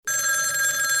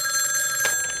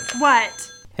What?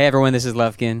 Hey everyone, this is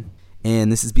Lufkin. And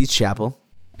this is Beach Chapel.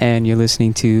 And you're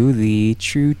listening to the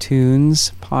True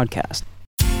Tunes podcast.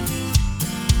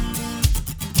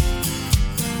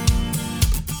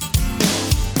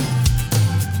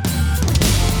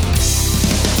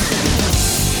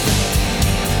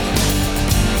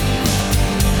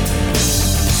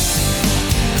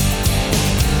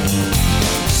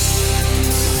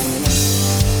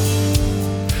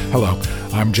 Hello,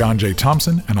 I'm John J.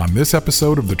 Thompson, and on this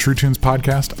episode of the True Tunes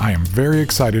podcast, I am very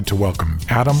excited to welcome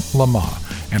Adam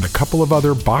Lamah and a couple of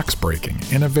other box-breaking,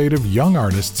 innovative young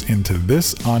artists into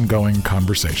this ongoing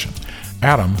conversation.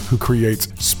 Adam, who creates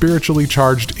spiritually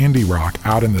charged indie rock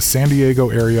out in the San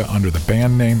Diego area under the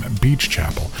band name Beach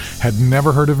Chapel, had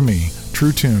never heard of me,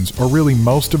 True Tunes, or really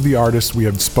most of the artists we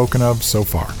had spoken of so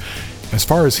far. As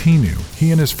far as he knew,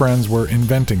 he and his friends were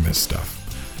inventing this stuff.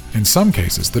 In some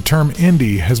cases, the term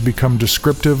indie has become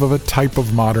descriptive of a type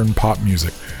of modern pop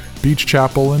music. Beach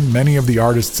Chapel and many of the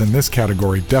artists in this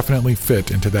category definitely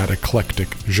fit into that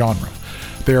eclectic genre.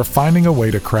 They are finding a way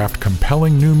to craft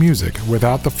compelling new music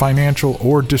without the financial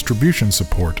or distribution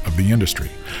support of the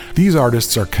industry. These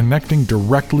artists are connecting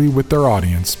directly with their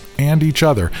audience and each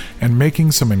other and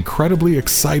making some incredibly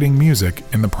exciting music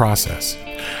in the process.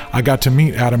 I got to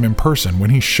meet Adam in person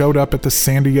when he showed up at the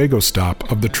San Diego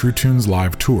stop of the True Tunes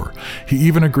live tour. He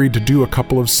even agreed to do a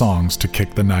couple of songs to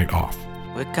kick the night off.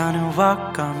 We're gonna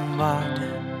walk on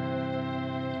water.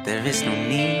 There is no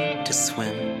need to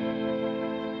swim.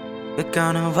 We're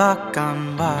gonna walk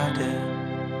on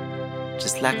water,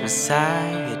 just like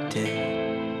Messiah did.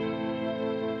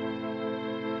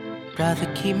 Brother,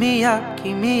 keep me up,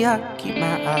 keep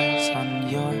my eyes on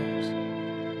yours.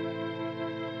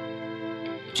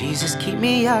 Jesus, keep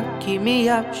me up,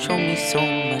 show me so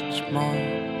much more.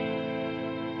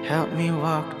 Help me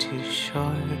walk to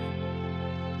shore.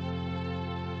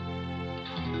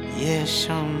 Yeah,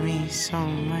 show me so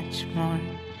much more.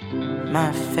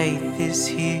 My faith is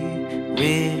here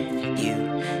with you.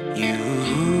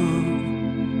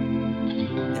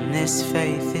 And this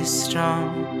faith is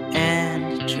strong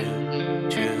and true.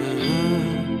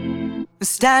 I'm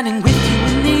standing with you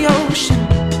in the ocean.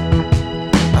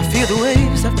 I feel the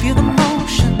waves, I feel the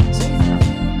motions,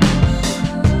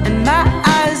 and my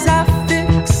eyes are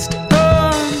fixed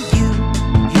on you.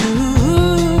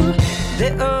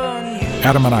 They're on you.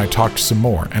 Adam and I talked some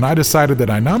more, and I decided that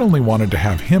I not only wanted to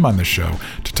have him on the show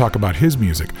to talk about his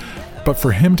music, but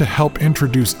for him to help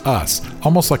introduce us,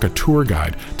 almost like a tour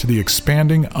guide, to the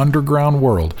expanding underground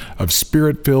world of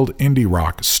spirit-filled indie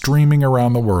rock streaming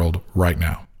around the world right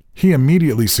now. He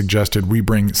immediately suggested we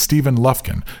bring Stephen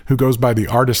Lufkin, who goes by the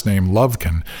artist name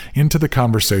Lovekin, into the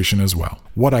conversation as well.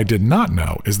 What I did not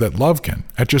know is that Lovekin,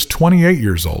 at just 28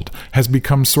 years old, has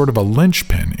become sort of a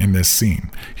linchpin in this scene.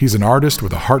 He's an artist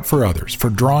with a heart for others, for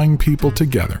drawing people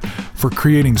together, for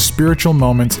creating spiritual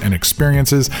moments and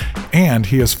experiences, and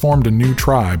he has formed a new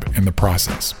tribe in the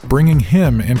process. Bringing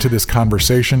him into this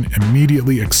conversation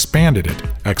immediately expanded it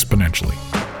exponentially.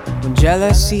 When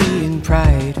jealousy and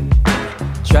pride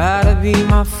try to be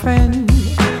my friend,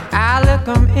 I look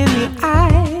them in the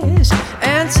eyes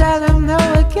and tell them no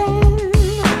again.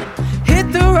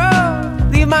 Hit the road,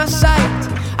 leave my sight.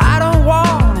 I don't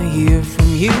want to hear from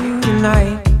you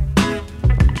tonight.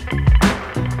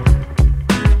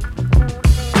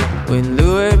 When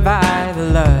lured by the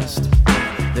lust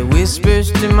that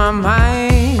whispers to my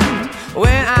mind,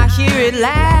 when I hear it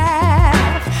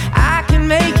laugh, I can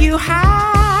make you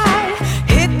high.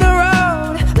 Hit the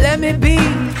road, let me be.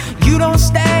 You don't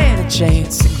stand a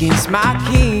chance against my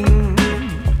king.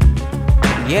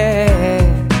 Yeah,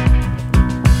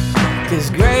 'cause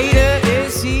greater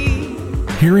is he.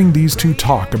 Hearing these two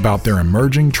talk about their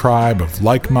emerging tribe of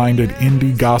like-minded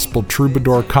indie gospel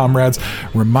troubadour comrades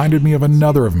reminded me of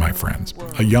another of my friends,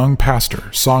 a young pastor,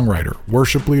 songwriter,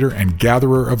 worship leader, and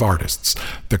gatherer of artists,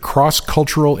 the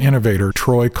cross-cultural innovator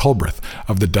Troy Culbreth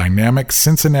of the dynamic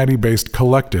Cincinnati-based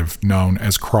collective known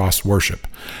as Cross Worship.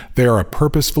 They are a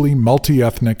purposefully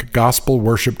multi-ethnic gospel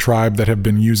worship tribe that have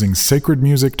been using sacred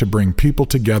music to bring people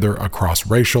together across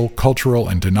racial, cultural,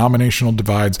 and denominational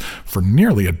divides for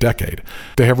nearly a decade.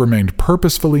 They have remained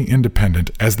purposefully independent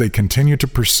as they continue to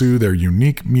pursue their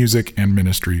unique music and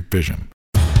ministry vision.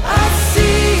 I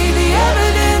see the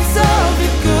evidence of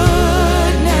your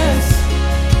goodness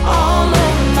all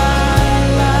over my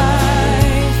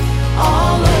life,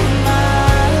 all over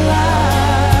my life.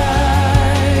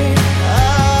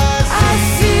 I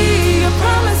see your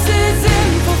promises in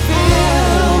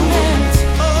fulfillment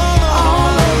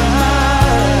all over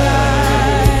my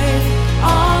life,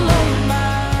 all over my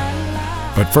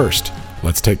life. But first,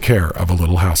 let's take care of a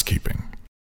little housekeeping.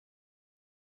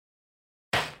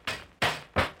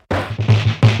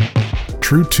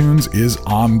 True Tunes is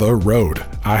on the road.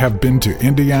 I have been to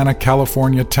Indiana,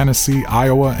 California, Tennessee,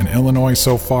 Iowa, and Illinois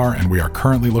so far, and we are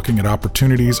currently looking at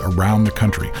opportunities around the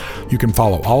country. You can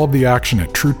follow all of the action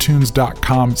at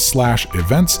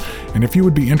truetunes.com/events, and if you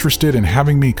would be interested in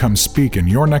having me come speak in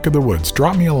your neck of the woods,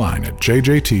 drop me a line at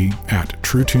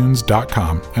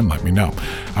jjt@truetunes.com and let me know.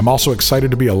 I'm also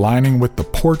excited to be aligning with the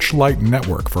Porchlight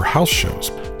Network for house shows.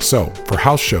 So, for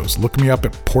house shows, look me up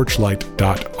at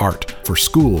porchlight.art. For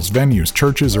schools, venues,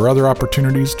 churches, or other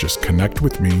opportunities, just connect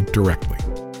with me directly.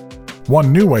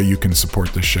 One new way you can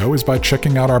support the show is by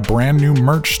checking out our brand new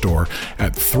merch store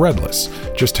at Threadless.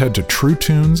 Just head to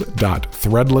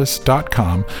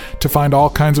truetunes.threadless.com to find all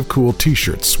kinds of cool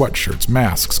t-shirts, sweatshirts,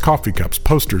 masks, coffee cups,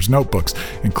 posters, notebooks,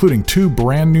 including 2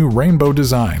 brand new rainbow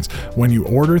designs. When you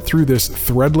order through this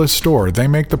Threadless store, they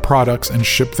make the products and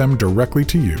ship them directly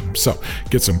to you. So,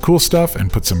 get some cool stuff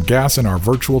and put some gas in our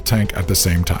virtual tank at the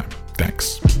same time.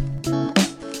 Thanks.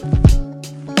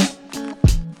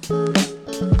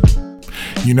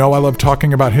 You know I love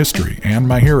talking about history and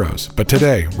my heroes, but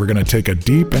today we're going to take a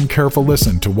deep and careful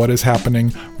listen to what is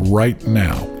happening right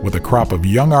now with a crop of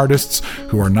young artists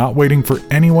who are not waiting for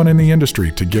anyone in the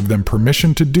industry to give them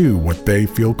permission to do what they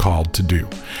feel called to do.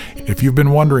 If you've been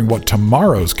wondering what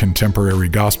tomorrow's contemporary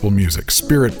gospel music,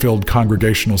 spirit-filled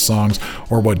congregational songs,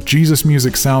 or what Jesus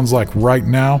music sounds like right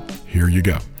now, here you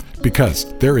go.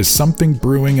 Because there is something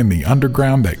brewing in the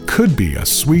underground that could be a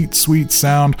sweet, sweet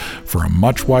sound for a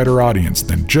much wider audience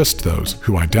than just those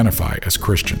who identify as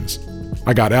Christians.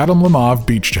 I got Adam Lamah of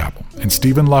Beach Chapel and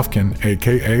Stephen Lufkin,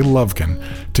 aka Lovekin,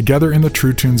 together in the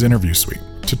True Tunes interview suite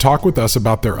to talk with us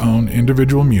about their own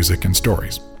individual music and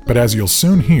stories. But as you'll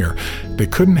soon hear, they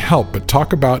couldn't help but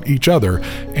talk about each other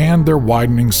and their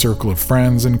widening circle of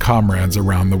friends and comrades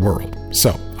around the world.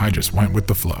 So I just went with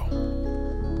the flow.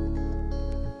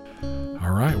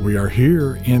 All right, we are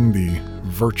here in the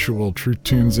virtual True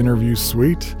Tunes interview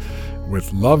suite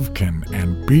with Lovekin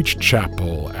and Beach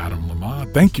Chapel, Adam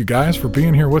Lamah. Thank you guys for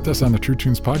being here with us on the True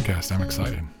Tunes podcast. I'm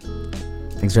excited.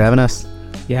 Thanks for having us.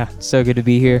 Yeah, so good to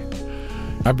be here.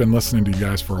 I've been listening to you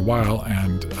guys for a while,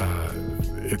 and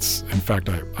in fact,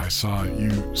 I saw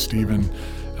you, Stephen,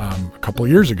 a couple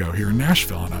of years ago here in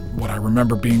Nashville, and what I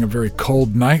remember being a very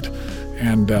cold night,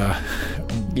 and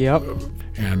Yep.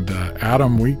 And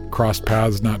Adam, we crossed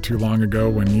paths not too long ago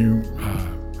when you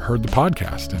heard the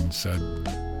podcast and said,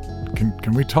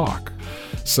 "Can we talk?"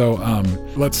 So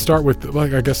let's start with,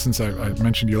 like, I guess since I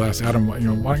mentioned you last, Adam,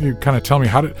 why don't you kind of tell me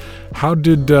how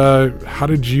did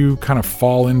you kind of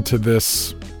fall into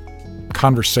this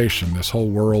conversation, this whole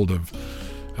world of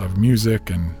music,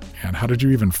 and how did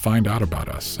you even find out about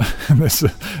us?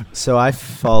 So I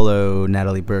follow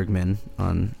Natalie Bergman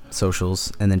on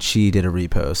socials, and then she did a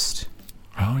repost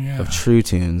of True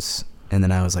Tunes, and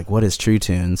then I was like, what is True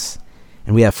Tunes?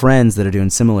 And we have friends that are doing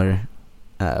similar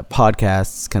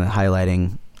podcasts kind of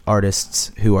highlighting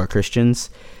artists who are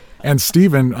Christians. And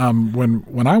Stephen,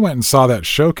 when I went and saw that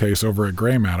showcase over at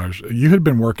Gray Matter, you had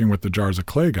been working with the Jars of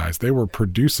Clay guys. They were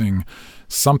producing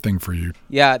something for you.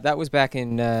 Yeah, that was back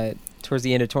in towards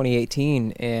the end of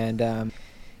 2018, and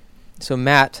so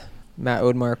Matt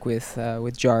Odemark with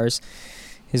Jars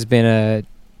has been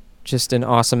just an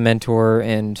awesome mentor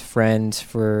and friend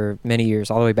for many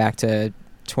years, all the way back to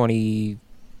I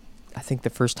think the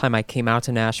first time I came out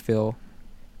to Nashville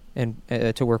and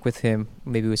to work with him,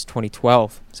 maybe it was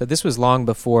 2012. So this was long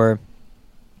before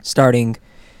starting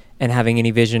and having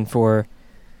any vision for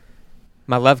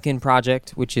my Lovekin project,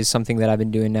 which is something that I've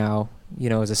been doing now,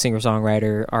 as a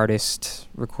singer-songwriter, artist,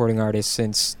 recording artist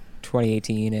since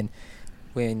 2018. And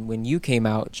when you came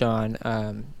out, John,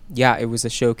 it was a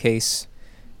showcase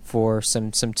for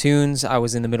some tunes. I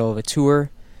was in the middle of a tour.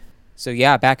 So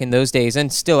yeah, back in those days,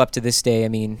 and still up to this day, I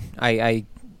mean, I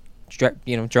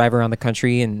drive around the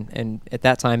country, and at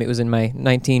that time it was in my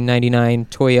 1999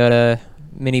 Toyota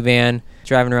minivan,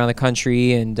 driving around the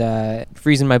country and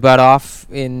freezing my butt off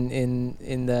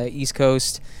in the East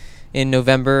Coast in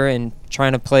November, and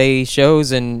trying to play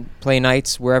shows and play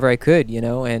nights wherever I could,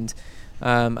 and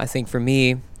I think for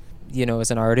me, as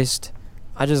an artist,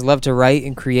 I just love to write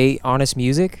and create honest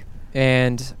music,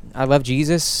 and I love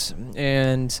Jesus,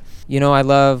 and I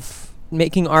love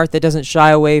making art that doesn't shy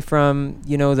away from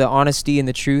the honesty and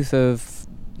the truth of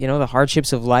the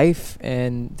hardships of life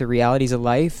and the realities of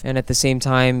life, and at the same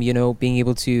time being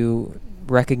able to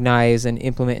recognize and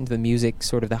implement into the music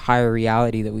sort of the higher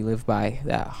reality that we live by,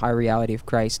 that higher reality of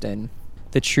Christ and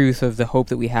the truth of the hope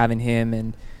that we have in him.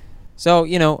 And so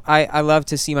I love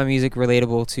to see my music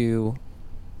relatable to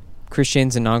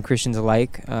Christians and non-Christians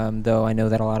alike, though I know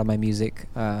that a lot of my music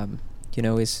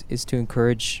is to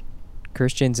encourage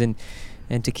Christians. And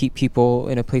to keep people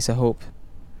in a place of hope.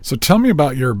 So tell me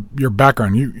about your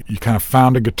background. You kind of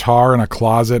found a guitar in a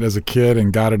closet as a kid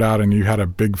and got it out, and you had a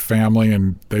big family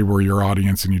and they were your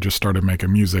audience, and you just started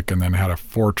making music and then had a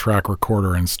 4-track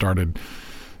recorder and started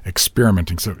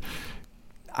experimenting. So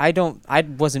I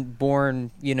wasn't born,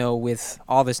 with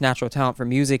all this natural talent for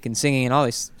music and singing and all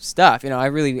this stuff. I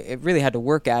really had to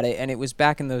work at it. And it was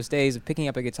back in those days of picking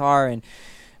up a guitar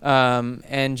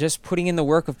and just putting in the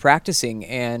work of practicing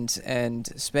and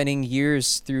spending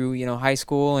years through, high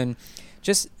school. And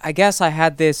just, I guess I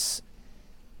had this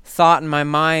thought in my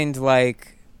mind, or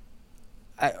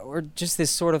just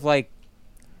this sort of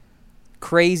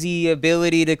crazy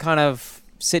ability to kind of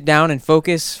sit down and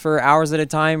focus for hours at a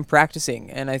time practicing.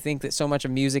 And I think that so much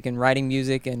of music and writing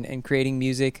music and creating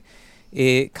music,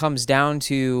 it comes down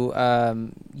to,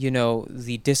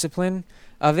 the discipline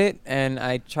of it. And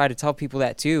I try to tell people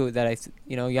that too, that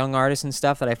young artists and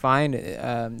stuff that I find,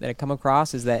 that I come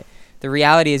across, is that the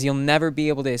reality is you'll never be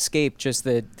able to escape just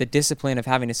the discipline of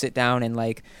having to sit down and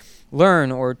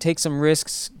learn or take some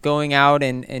risks going out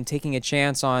and taking a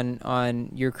chance on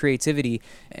your creativity.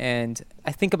 And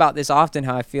I think about this often,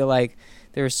 how I feel like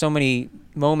there are so many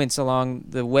moments along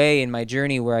the way in my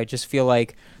journey where I just feel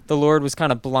like the Lord was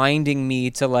kind of blinding me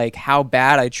to how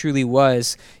bad I truly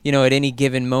was, at any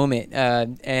given moment.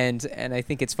 And I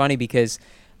think it's funny because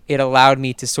it allowed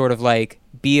me to sort of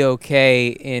be okay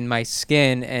in my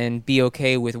skin and be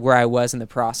okay with where I was in the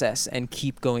process and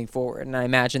keep going forward. And I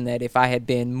imagine that if I had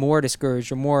been more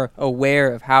discouraged or more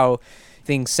aware of how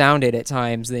things sounded at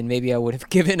times, then maybe I would have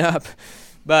given up.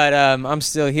 But I'm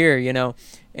still here,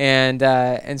 and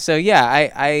so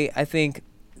I think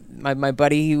my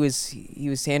buddy, he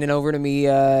was handing over to me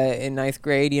in 9th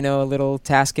grade, a little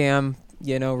Tascam,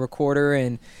 recorder,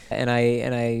 and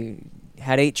I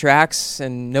had 8 tracks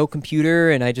and no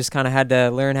computer, and I just kind of had to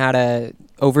learn how to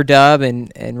overdub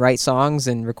and write songs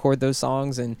and record those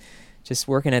songs, and just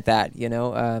working at that,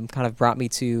 kind of brought me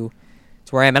to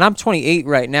where I am. And I'm 28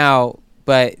 right now,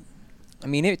 but I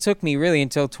mean, it took me really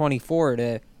until 24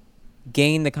 to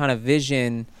gain the kind of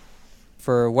vision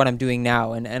for what I'm doing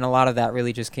now, and a lot of that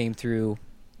really just came through,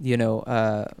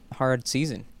 hard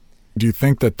season. Do you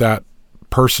think that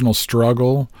personal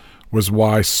struggle was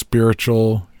why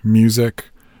spiritual music,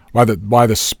 why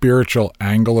the spiritual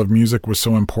angle of music was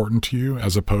so important to you,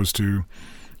 as opposed to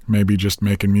maybe just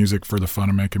making music for the fun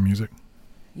of making music?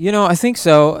 I think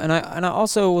so. And I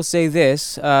also will say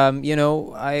this, I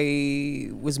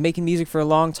was making music for a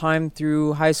long time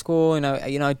through high school, and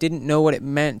I didn't know what it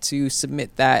meant to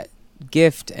submit that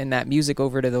gift and that music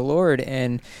over to the Lord.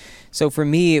 And so for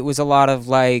me, it was a lot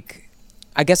of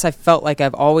I guess I felt like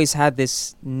I've always had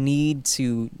this need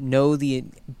to know the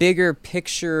bigger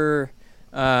picture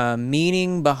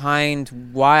meaning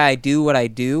behind why I do what I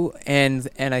do. And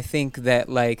I think that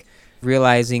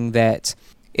realizing that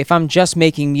if I'm just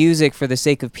making music for the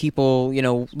sake of people,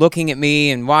 looking at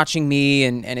me and watching me,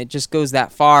 and it just goes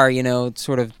that far,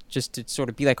 sort of just to sort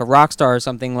of be like a rock star or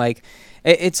something,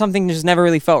 it's something that just never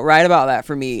really felt right about that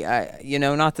for me.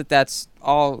 Not that that's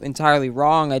all entirely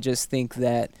wrong. I just think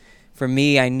that for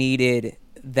me, I needed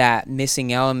that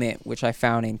missing element, which I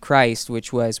found in Christ,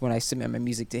 which was when I submit my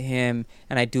music to Him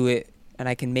and I do it, and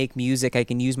I can make music, I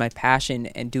can use my passion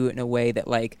and do it in a way that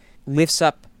lifts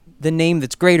up the name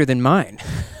that's greater than mine,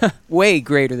 way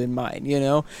greater than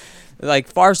mine,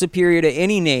 far superior to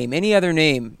any name, any other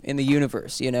name in the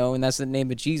universe, and that's the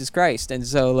name of Jesus Christ. And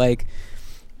so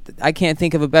I can't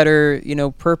think of a better,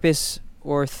 purpose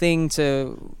or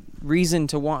reason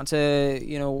to want to,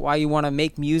 why you want to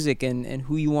make music and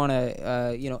who you want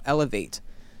to, elevate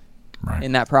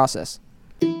in that process.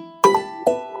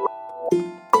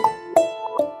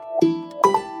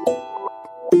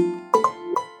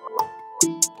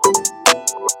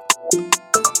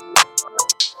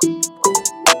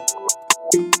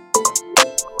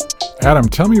 Adam,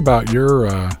 tell me about your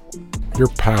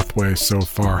pathway so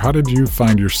far. How did you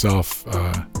find yourself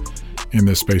in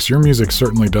this space? Your music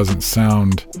certainly doesn't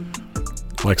sound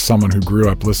like someone who grew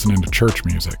up listening to church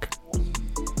music.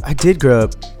 I did grow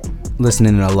up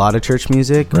listening to a lot of church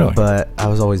music, really? But I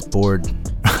was always bored.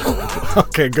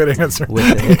 Okay, good answer. With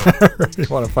it. You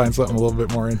want to find something a little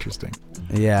bit more interesting.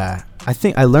 Yeah. I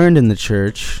think I learned in the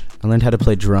church. I learned how to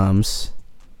play drums.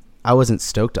 I wasn't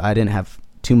stoked. I didn't have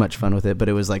too much fun with it, but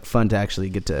it was fun to actually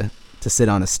get to sit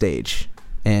on a stage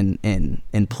and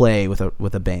play with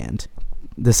a band.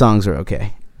 The songs are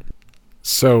okay.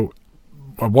 So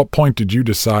at what point did you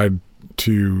decide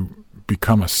to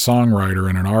become a songwriter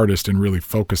and an artist and really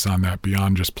focus on that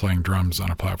beyond just playing drums on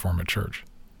a platform at church?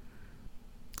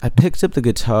 I picked up the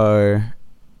guitar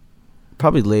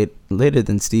probably later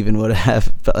than Steven would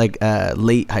have, but like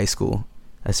late high school,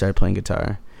 I started playing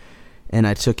guitar, and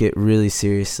I took it really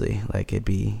seriously. Like it'd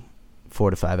be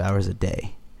 4 to 5 hours a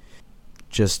day,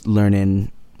 just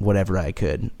learning whatever I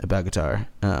could about guitar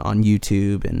on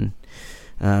YouTube, and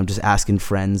just asking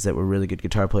friends that were really good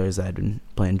guitar players that I'd been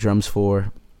playing drums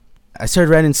for. I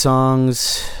started writing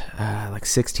songs like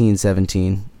 16,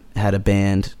 17. I had a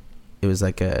band. It was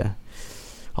like a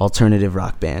alternative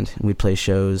rock band, and we'd play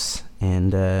shows.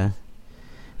 And I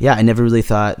never really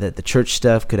thought that the church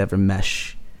stuff could ever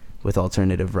mesh with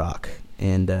alternative rock.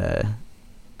 And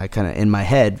I kind of, in my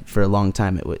head for a long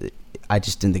time, I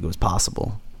just didn't think it was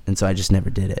possible. And so I just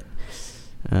never did it.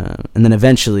 And then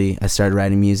eventually I started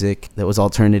writing music that was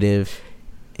alternative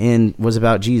and was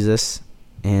about Jesus.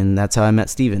 And that's how I met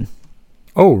Steven.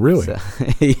 Oh, really? So,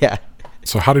 yeah.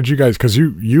 So how did you guys, because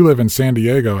you live in San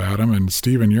Diego, Adam, and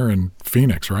Steven, you're in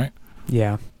Phoenix, right?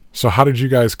 Yeah. So how did you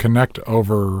guys connect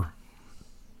over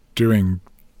doing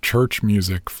church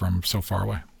music from so far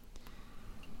away?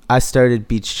 I started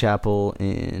Beach Chapel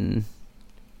in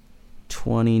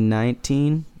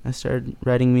 2019. I started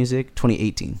writing music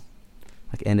 2018,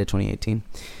 like end of 2018.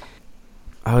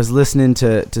 I was listening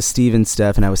to Steven's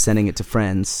stuff, and I was sending it to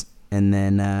friends, and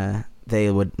then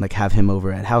they would like have him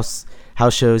over at house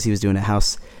shows. He was doing a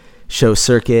house show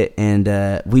circuit,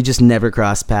 and we just never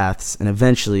crossed paths. And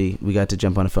eventually we got to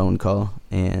jump on a phone call,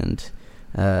 and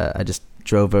I just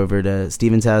drove over to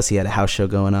Steven's house. He had a house show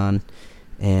going on,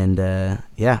 and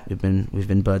we've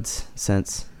been buds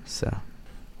since. So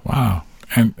wow.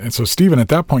 And so Steven, at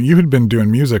that point you had been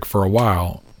doing music for a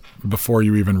while before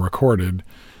you even recorded.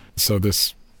 So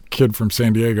this kid from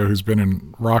San Diego who's been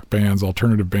in rock bands,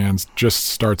 alternative bands, just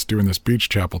starts doing this Beach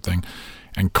Chapel thing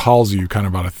and calls you kind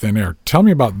of out of thin air. Tell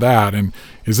me about that. And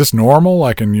is this normal?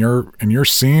 Like in your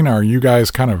scene, are you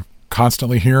guys kind of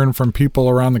constantly hearing from people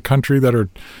around the country that are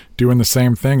doing the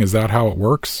same thing? Is that how it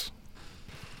works?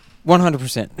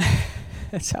 100%.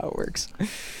 That's how it works.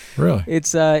 Really?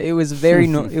 It was very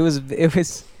it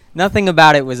was nothing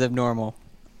about it was abnormal.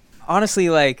 Honestly,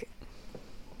 like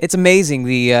it's amazing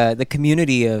the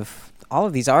community of all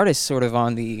of these artists sort of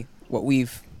on the what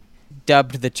we've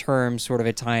dubbed the term sort of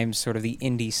at times sort of the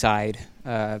indie side,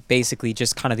 basically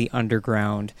just kind of the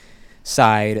underground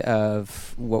side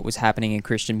of what was happening in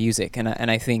Christian music. And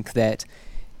I think that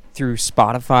through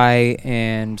Spotify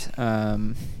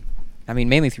and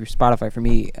mainly through Spotify for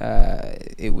me,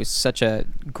 it was such a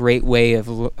great way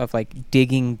of like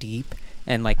digging deep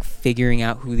and like figuring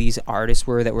out who these artists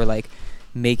were that were like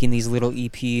making these little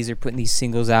EPs or putting these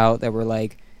singles out that were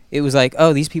like, it was like,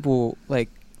 oh, these people like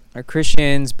are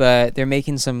Christians, but they're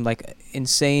making some like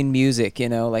insane music,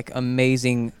 like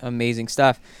amazing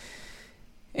stuff.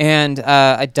 And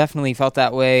I definitely felt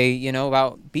that way,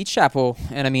 about Beach Chapel.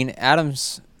 And I mean, Adam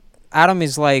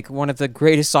is like one of the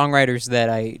greatest songwriters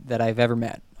that I've ever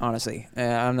met, honestly.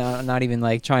 I'm not even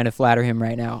like trying to flatter him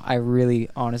right now. I really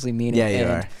honestly mean it. Yeah, you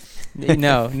are.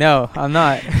 No, I'm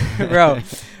not, bro.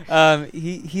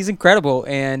 He's incredible,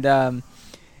 and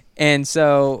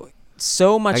so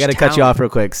much. I got to cut you off real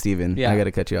quick, Steven. Yeah. I got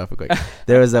to cut you off real quick.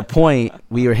 There was a point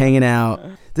we were hanging out.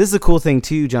 This is the cool thing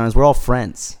too, John, is we're all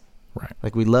friends. Right.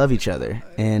 Like we love each other,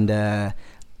 and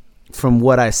from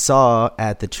what I saw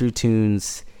at the True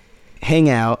Tunes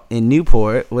hangout in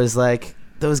Newport was like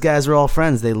those guys were all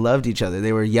friends. They loved each other.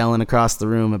 They were yelling across the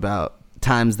room about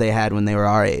times they had when they were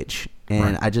our age.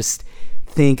 And right. I just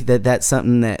think that that's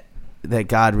something that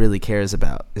God really cares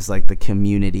about, is like the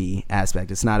community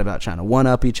aspect. It's not about trying to one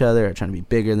up each other or trying to be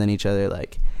bigger than each other.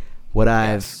 Like what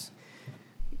I've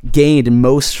gained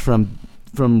most from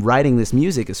writing this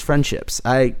music is friendships.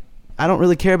 I don't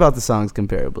really care about the songs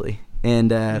comparably.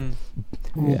 And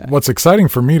what's exciting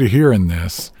for me to hear in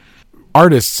this,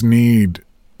 artists need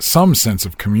some sense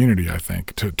of community, I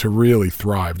think, to really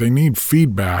thrive. They need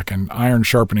feedback and iron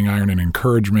sharpening iron and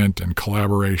encouragement and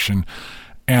collaboration.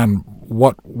 And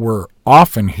what we're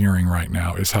often hearing right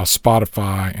now is how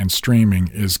Spotify and streaming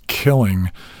is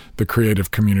killing the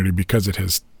creative community because it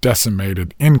has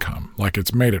decimated income. Like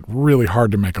it's made it really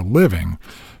hard to make a living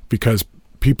because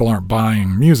people aren't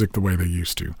buying music the way they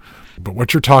used to. But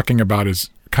what you're talking about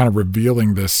is kind of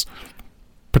revealing this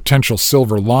potential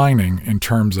silver lining in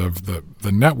terms of the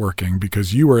networking,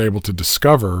 because you were able to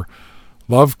discover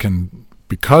Lovekin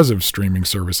because of streaming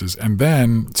services and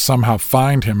then somehow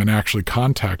find him and actually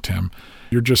contact him.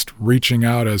 You're just reaching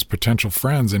out as potential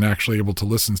friends and actually able to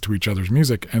listen to each other's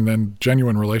music, and then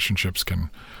genuine relationships can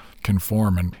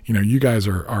form. And you guys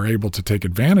are able to take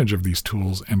advantage of these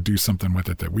tools and do something with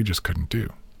it that we just couldn't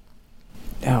do.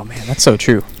 Oh man, that's so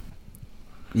true.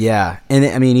 Yeah. And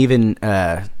I mean, even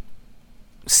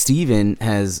Steven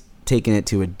has taken it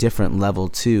to a different level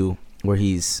too, where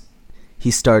he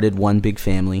started One Big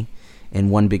Family, and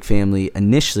One Big Family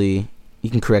initially, you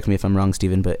can correct me if I'm wrong,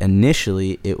 Stephen, but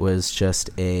initially it was just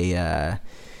a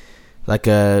like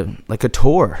a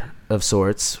tour of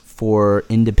sorts for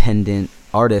independent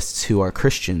artists who are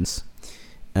Christians,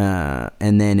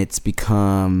 and then it's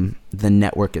become the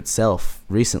network itself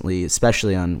recently,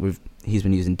 especially he's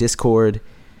been using Discord.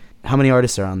 How many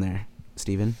artists are on there,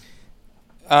 Stephen?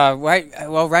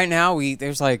 Right now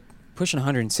there's like pushing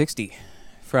 160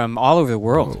 from all over the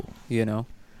world. Whoa. You know.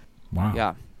 Wow.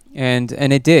 Yeah, and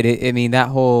it did. I mean, that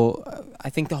whole. I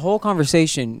think the whole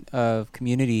conversation of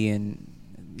community and,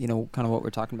 you know, kind of what we're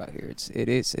talking about here.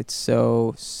 It's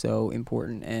so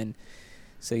important. And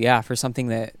so yeah, for something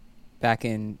that back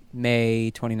in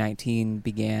May 2019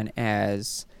 began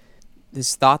as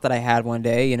this thought that I had one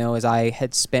day, you know, as I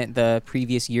had spent the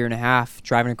previous year and a half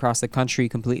driving across the country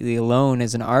completely alone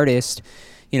as an artist,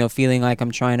 you know, feeling like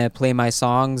I'm trying to play my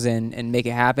songs and make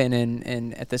it happen,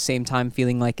 and at the same time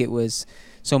feeling like it was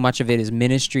so much of it is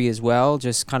ministry as well,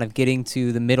 just kind of getting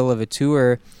to the middle of a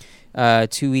tour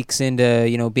 2 weeks into,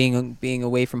 you know, being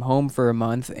away from home for a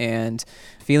month and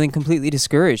feeling completely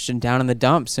discouraged and down in the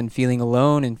dumps and feeling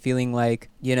alone and feeling like,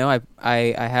 you know,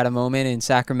 I had a moment in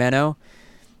Sacramento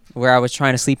where I was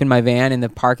trying to sleep in my van in the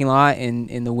parking lot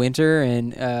in the winter,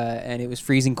 and it was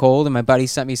freezing cold, and my buddy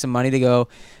sent me some money to go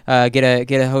get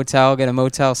a hotel, get a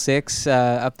Motel 6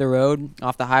 up the road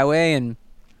off the highway, and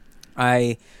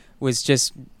I was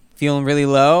just feeling really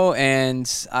low,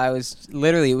 and I was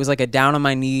literally, it was like a down on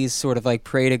my knees sort of like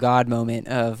pray to God moment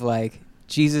of like,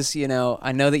 Jesus, you know,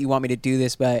 I know that you want me to do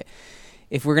this, but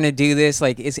if we're going to do this,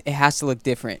 like it has to look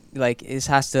different. Like it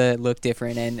has to look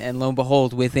different. And lo and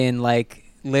behold, within like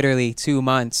literally 2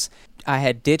 months, I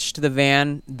had ditched the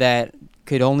van that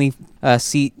could only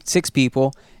seat 6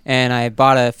 people, and I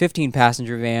bought a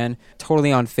 15-passenger van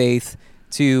totally on faith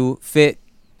to fit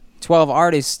 12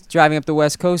 artists driving up the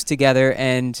West Coast together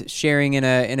and sharing in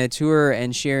a tour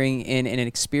and sharing in an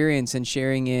experience and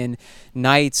sharing in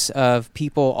nights of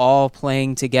people all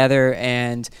playing together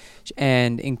and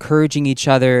encouraging each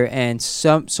other, and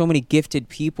so many gifted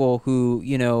people who,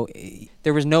 you know,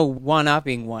 there was no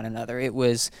one-upping one another. It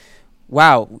was,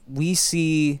 wow, we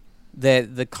see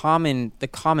that the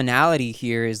commonality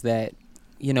here is that,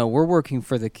 you know, we're working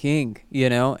for the King, you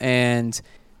know, and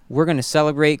we're going to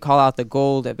celebrate, call out the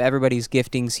gold of everybody's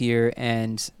giftings here,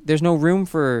 and there's no room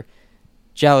for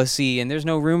jealousy, and there's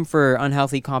no room for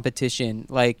unhealthy competition.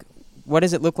 Like, what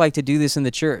does it look like to do this in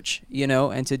the church, you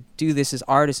know, and to do this as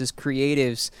artists, as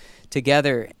creatives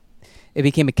together? It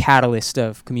became a catalyst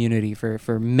of community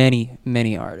for many,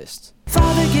 many artists.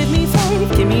 Father, give me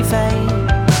faith, give me faith.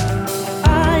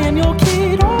 I am your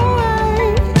kid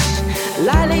always.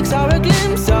 Lilacs are a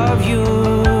glimpse of you.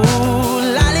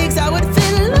 Lilacs I would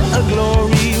fill a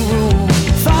glory room.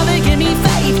 Father, give me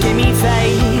faith, give me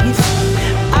faith.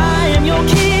 I am your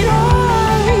kid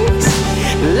always.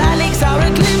 Lilacs are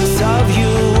a glimpse of you.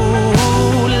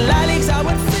 Lilacs I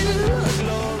would fill a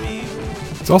glory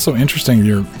room. It's also interesting,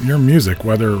 your music,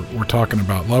 whether we're talking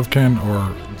about Lovekin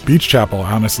or Beach Chapel,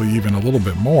 honestly, even a little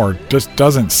bit more, just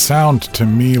doesn't sound to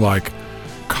me like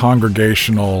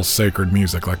congregational sacred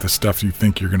music, like the stuff you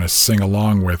think you're going to sing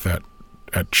along with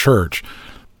at church.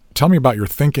 Tell me about your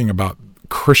thinking about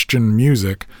Christian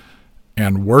music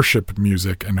and worship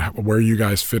music and where you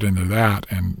guys fit into that,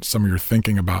 and some of your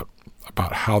thinking about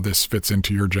how this fits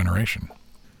into your generation.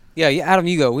 Yeah, Adam,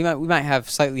 you go. We might have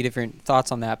slightly different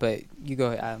thoughts on that, but you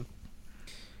go, Adam.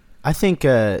 I think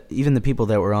even the people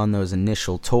that were on those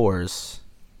initial tours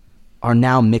are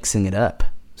now mixing it up.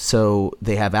 So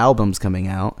they have albums coming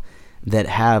out that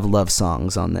have love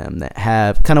songs on them, that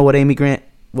have kind of what Amy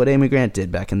Grant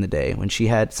did back in the day when she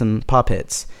had some pop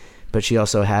hits, but she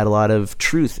also had a lot of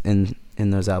truth in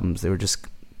those albums. They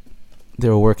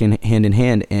were working hand in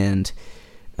hand, and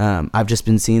I've just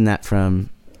been seeing that from,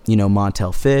 you know,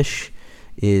 Montel Fish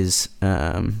is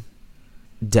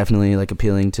definitely like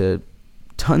appealing to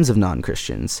tons of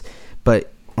non-Christians,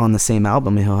 but on the same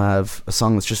album he'll have a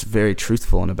song that's just very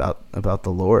truthful and about the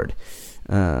Lord,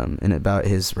 and about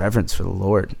his reverence for the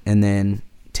Lord. And then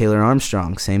Taylor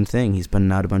Armstrong, same thing. He's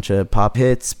putting out a bunch of pop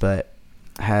hits, but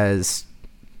has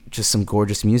just some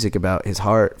gorgeous music about his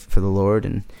heart for the Lord.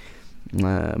 And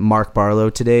Mark Barlow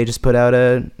today just put out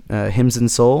a Hymns and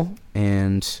Soul,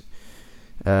 and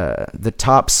the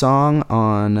top song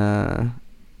on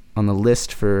the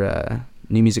list for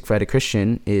New Music Friday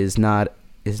Christian is not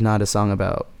a song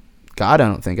about God. I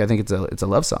don't think. I think it's a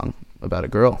love song about a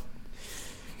girl,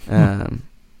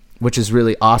 which is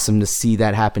really awesome to see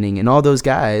that happening. And all those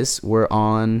guys were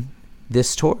on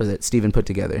this tour that Stephen put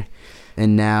together,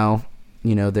 and now,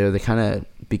 they're the kind of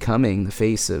becoming the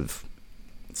face of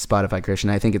Spotify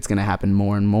Christian. I think it's going to happen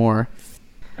more and more.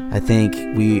 I think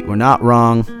we're not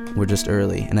wrong. We're just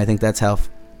early. And I think that's how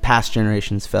past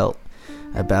generations felt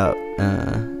about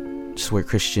just where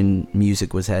Christian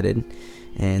music was headed,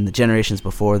 and the generations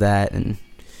before that, and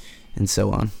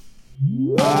so on.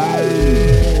 I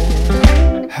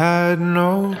had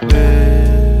no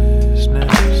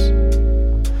business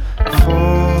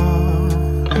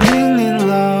falling in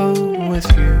love with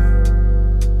you.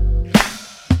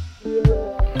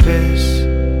 This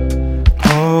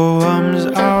poem's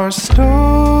our story,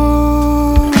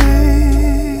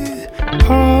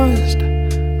 paused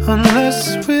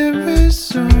unless we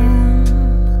resume.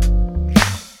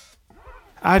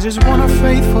 I just want a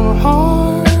faithful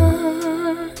heart,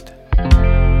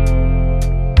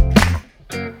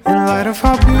 in light of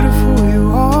how beautiful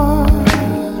you are.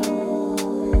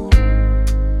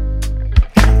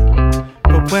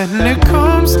 But when it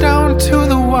comes down to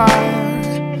the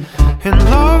wire, and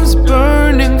love's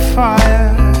burning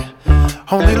fire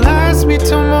only lasts me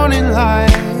till morning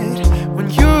light. When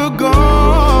you're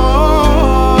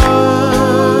gone,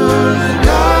 and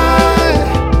I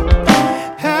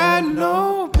had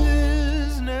no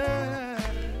business.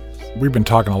 We've been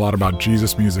talking a lot about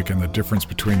Jesus music and the difference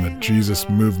between the Jesus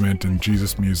movement and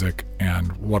Jesus music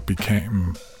and what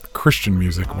became Christian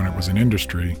music when it was an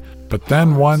industry. But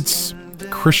then once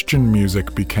Christian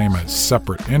music became a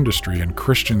separate industry and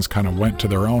Christians kind of went to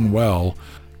their own well,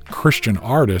 Christian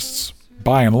artists,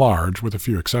 by and large, with a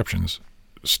few exceptions,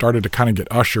 started to kind of get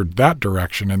ushered that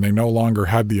direction, and they no longer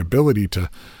had the ability to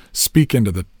speak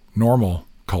into the normal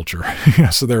culture.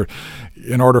 So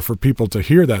in order for people to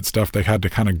hear that stuff, they had to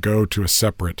kind of go to a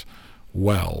separate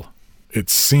well. It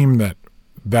seemed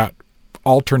that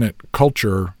alternate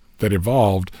culture that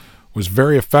evolved was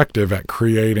very effective at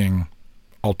creating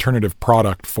alternative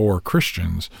product for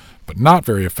Christians, but not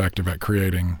very effective at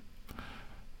creating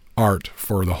art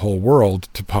for the whole world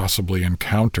to possibly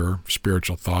encounter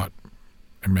spiritual thought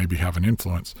and maybe have an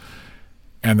influence.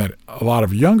 And that a lot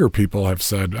of younger people have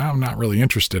said, I'm not really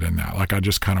interested in that. Like, I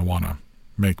just kind of want to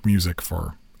make music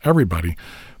for everybody.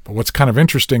 But what's kind of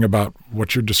interesting about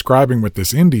what you're describing with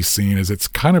this indie scene is it's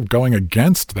kind of going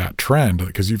against that trend,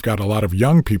 because you've got a lot of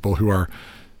young people who are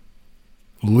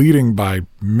leading by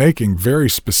making very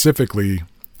specifically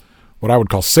what I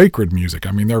would call sacred music.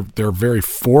 I mean, they're very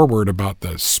forward about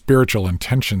the spiritual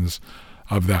intentions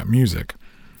of that music.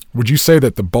 Would you say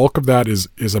that the bulk of that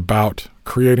is about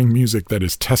creating music that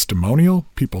is testimonial,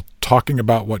 people talking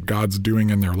about what God's doing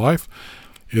in their life?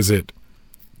 Is it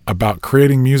about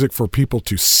creating music for people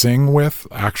to sing with,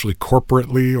 actually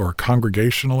corporately or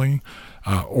congregationally?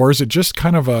 Or is it just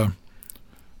kind of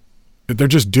they're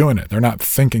just doing it, they're not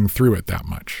thinking through it that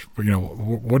much?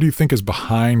 What do you think is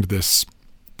behind this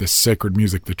sacred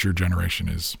music that your generation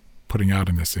is putting out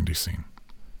in this indie scene?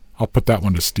 I'll put that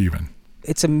one to Steven.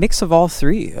 It's a mix of all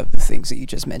three of the things that you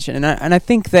just mentioned, and I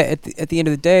think that at the end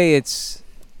of the day, it's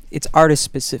artist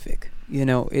specific.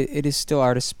 It is still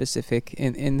artist specific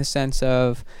in the sense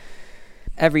of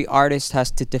every artist has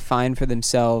to define for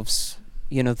themselves,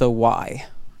 the why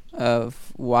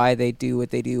of why they do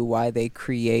what they do, why they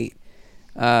create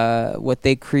what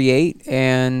they create,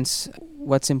 and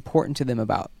what's important to them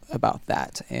about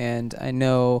that. And I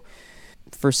know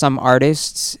for some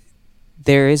artists,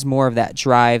 there is more of that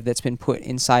drive that's been put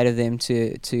inside of them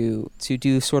to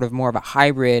do sort of more of a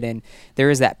hybrid, and there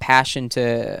is that passion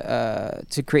to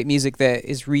create music that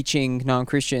is reaching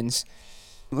non-Christians.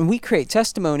 When we create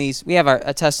testimonies, we have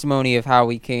a testimony of how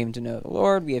we came to know the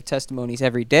Lord. We have testimonies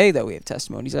every day, though. We have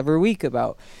testimonies every week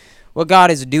about what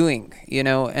God is doing,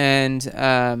 and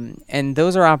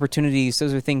those are opportunities,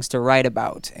 those are things to write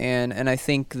about. And I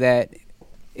think that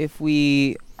if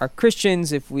we are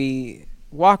Christians, if we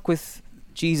walk with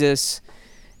Jesus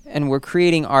and we're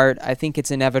creating art, I think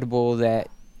it's inevitable that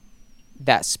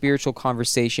spiritual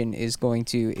conversation is going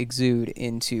to exude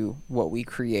into what we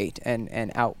create and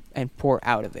pour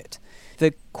out of it.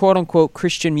 The quote-unquote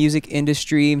Christian music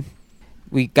industry,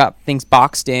 we got things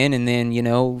boxed in, and then,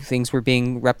 things were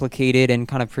being replicated and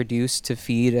kind of produced to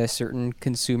feed a certain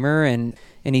consumer, and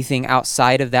anything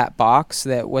outside of that box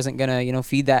that wasn't going to,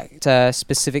 feed that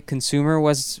specific consumer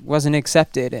wasn't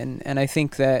accepted. And I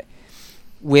think that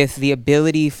with the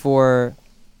ability for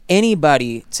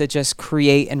anybody to just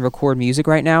create and record music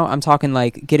right now, I'm talking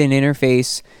like get an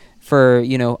interface for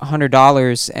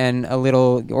 $100 and a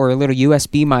little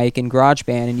USB mic and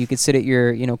GarageBand, and you could sit at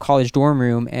your college dorm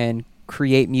room and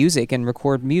create music and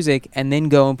record music, and then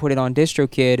go and put it on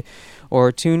DistroKid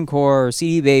or TuneCore or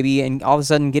CD Baby and all of a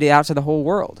sudden get it out to the whole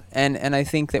world. And I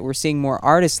think that we're seeing more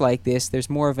artists like this. There's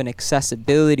more of an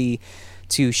accessibility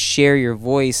to share your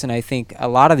voice, and I think a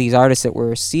lot of these artists that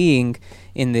we're seeing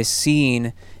in this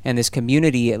scene and this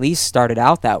community at least started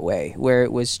out that way, where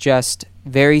it was just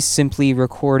very simply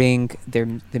recording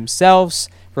themselves,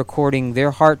 recording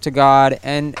their heart to God,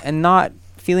 and not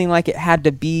feeling like it had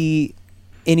to be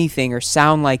anything or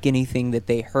sound like anything that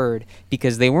they heard,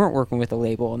 because they weren't working with a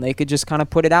label and they could just kind of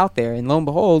put it out there. And lo and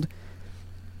behold,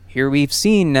 here we've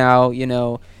seen now,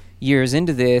 years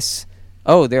into this,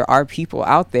 there are people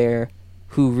out there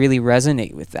who really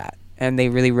resonate with that, and they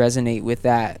really resonate with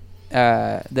that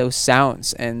those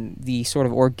sounds and the sort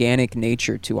of organic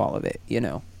nature to all of it.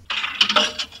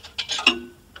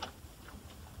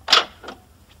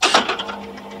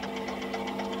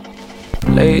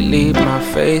 Lately my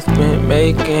faith been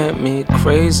making me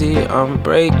crazy. I'm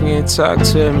breaking, talk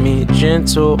to me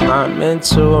gentle. My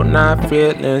mental not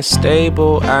feeling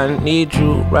stable. I need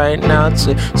you right now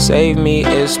to save me.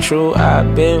 It's true,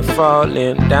 I've been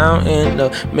falling down in the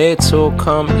middle.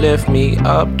 Come lift me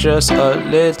up just a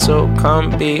little.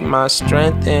 Come be my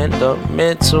strength in the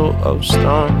mental of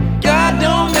storm. God,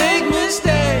 don't make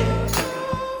mistakes.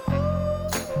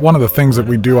 One of the things that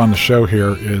we do on the show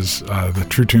here is the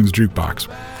True Tunes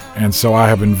Jukebox. And so I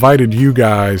have invited you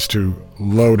guys to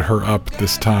load her up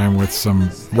this time with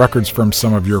some records from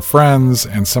some of your friends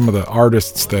and some of the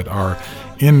artists that are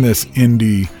in this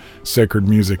indie sacred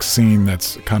music scene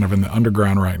that's kind of in the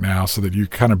underground right now, so that you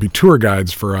kind of be tour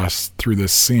guides for us through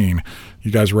this scene.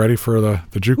 You guys ready for the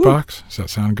jukebox? Woo. Does that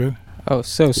sound good? Oh,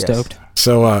 so stoked. Yes.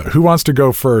 So who wants to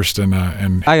go first? And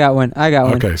I got one.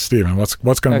 Okay, Steven, what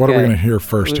are we going to hear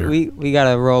first here? We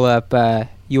got to roll up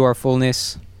You Are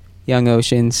Fullness, Young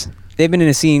Oceans. They've been in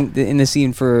the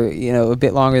scene for a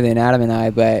bit longer than Adam and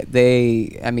I, but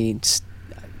they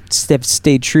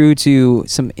stayed true to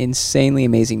some insanely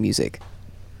amazing music.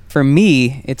 For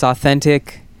me, it's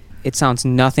authentic. It sounds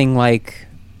nothing like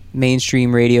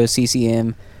mainstream radio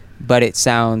CCM, but it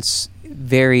sounds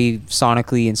very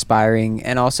sonically inspiring,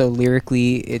 and also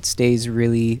lyrically it stays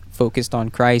really focused on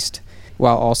Christ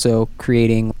while also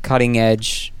creating cutting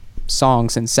edge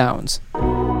songs and sounds. Why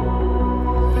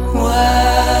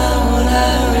would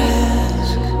I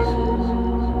risk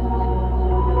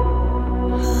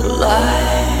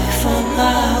life on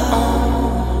my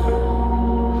own,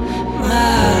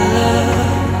 my love,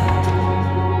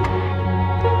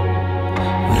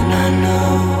 when I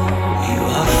know you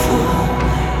are full?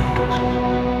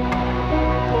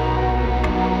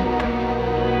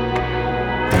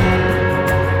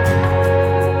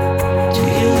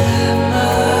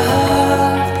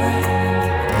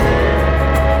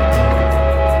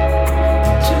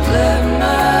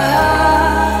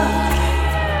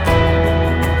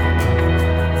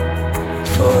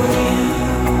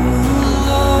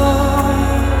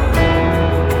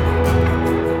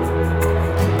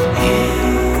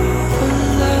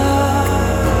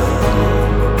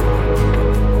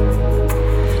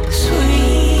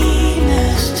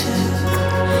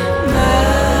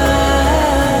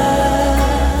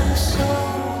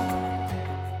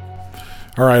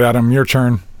 All right, Adam, your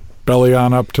turn. Belly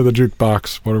on up to the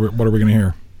jukebox. What are we going to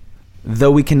hear? Though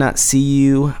We Cannot See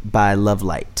You by Love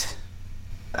Light.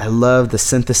 I love the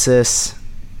synthesis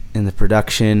and the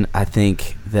production. I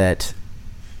think that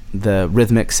the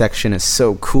rhythmic section is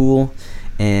so cool,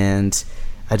 and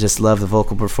I just love the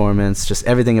vocal performance. Just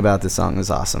everything about this song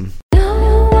is awesome.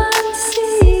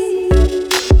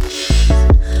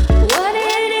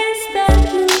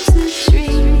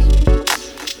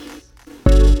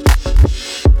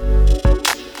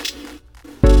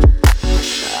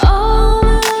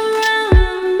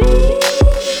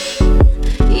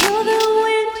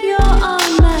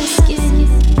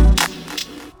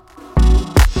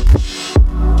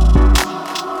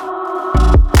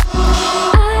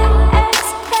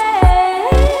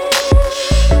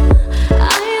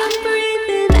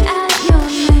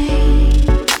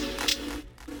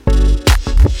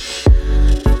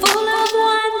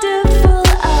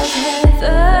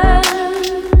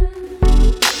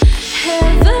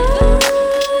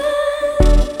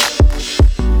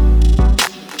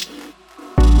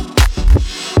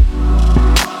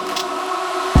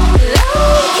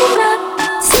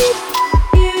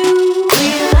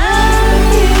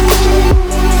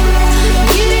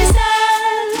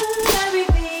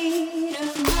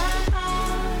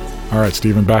 All right,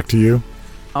 Steven, back to you.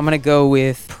 I'm going to go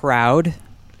with Proud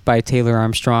by Taylor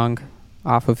Armstrong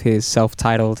off of his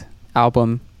self-titled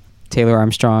album. Taylor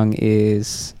Armstrong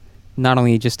is not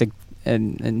only just an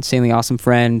insanely awesome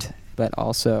friend, but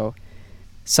also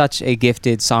such a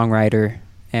gifted songwriter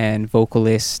and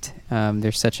vocalist.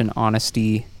 There's such an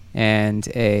honesty and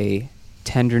a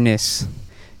tenderness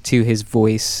to his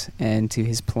voice and to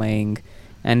his playing.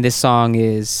 And this song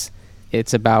it's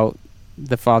about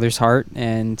the Father's heart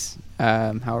and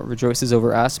how it rejoices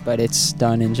over us, but it's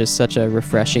done in just such a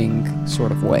refreshing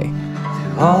sort of way.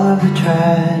 Through all of the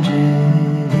tragedies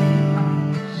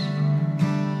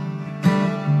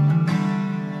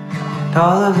and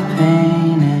all of the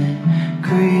pain and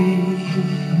grief,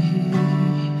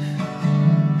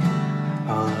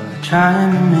 all of the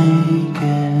trying to make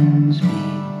ends meet,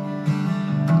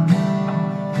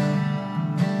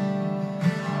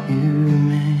 you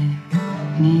remain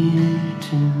near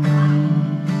to me.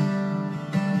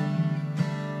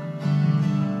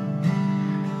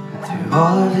 And through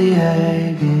all of the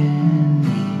agony,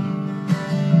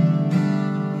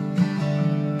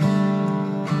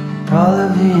 all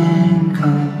of the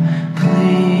incompletes,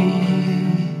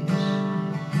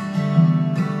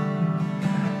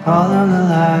 all of the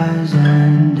lies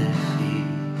and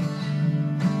defeats,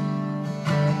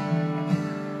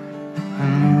 I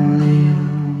know that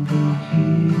you'll be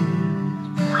here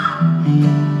with me.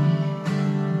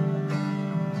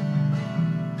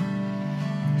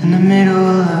 In the middle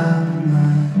of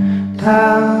my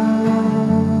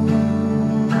town,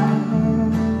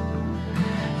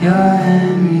 your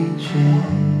hand reaches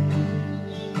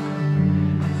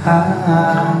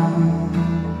out,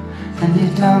 and you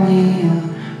tell me you're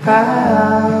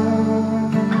proud.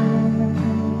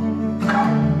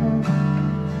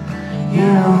 You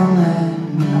don't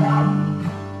let me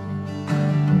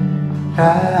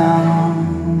down.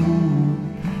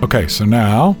 Okay, so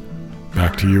now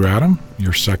back to you, Adam.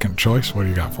 Your second choice. What do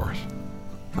you got for us?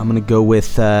 I'm going to go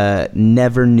with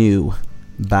Never Knew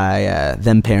by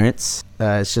Them Parents.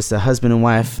 It's just a husband and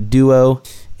wife duo,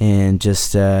 and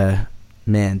just some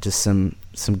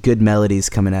good melodies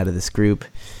coming out of this group.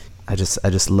 I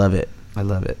just love it. I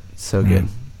love it. It's so good.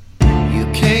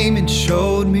 You came and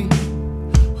showed me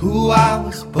who I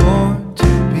was born to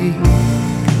be.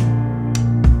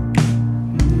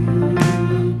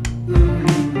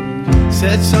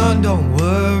 Said, son, don't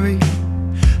worry,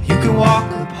 you can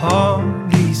walk upon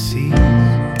these seas.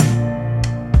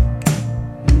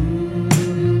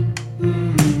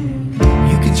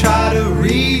 You can try to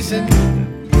reason,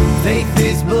 faith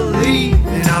is belief,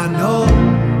 and I know.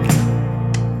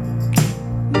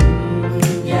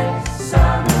 Yes,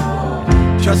 I know.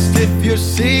 Just if you're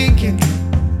sinking,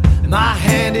 my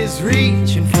hand is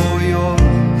reaching for yours.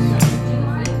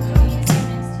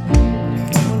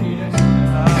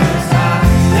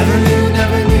 Never knew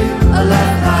a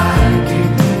love like you.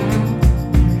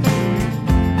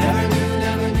 Never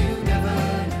knew.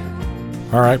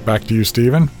 All right, back to you,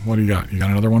 Steven. What do you got? You got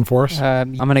another one for us?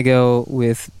 I'm going to go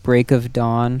with Break of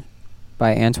Dawn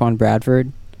by Antoine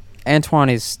Bradford. Antoine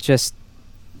is just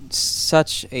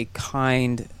such a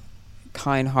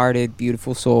kind-hearted,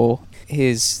 beautiful soul.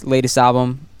 His latest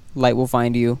album, Light Will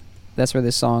Find You, that's where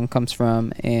this song comes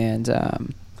from. And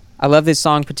I love this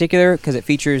song in particular because it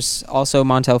features also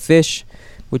Montel Fish,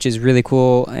 which is really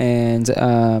cool. And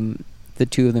the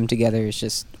two of them together is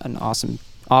just an awesome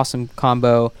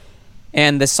combo.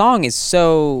 And the song is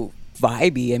so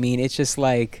vibey. I mean, it's just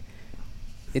like,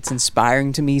 it's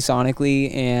inspiring to me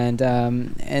sonically, and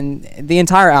the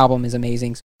entire album is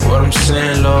amazing. What I'm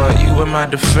saying, Lord, you were my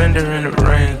defender in the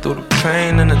rain, through the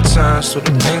pain and the times, through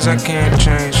the things I can't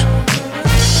change.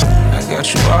 I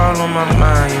got you all on my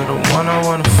mind, you're the one I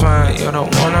wanna find, you're the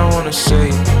one I wanna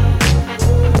see.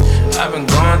 I've been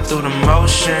going through the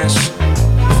motions,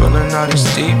 feeling all these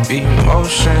deep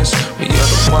emotions, but you're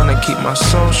the one that keep my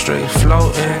soul straight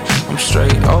floating. I'm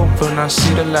straight open, I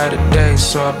see the light of day,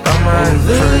 so I bow my head and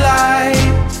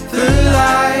pray. The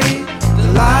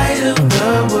light of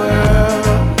the world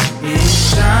is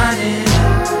shining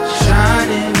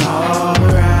all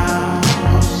around.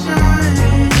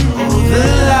 Oh, the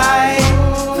light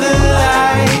of the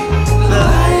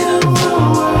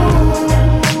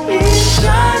world is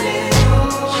shining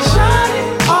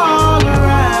all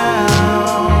around.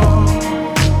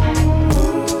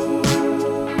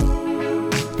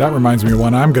 That reminds me of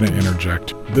one I'm going to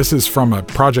interject. This is from a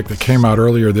project that came out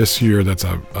earlier this year that's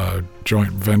a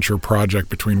joint venture project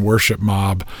between Worship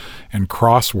Mob and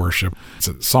Cross Worship. It's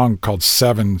a song called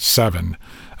 7-7,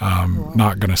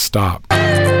 Not Gonna Stop.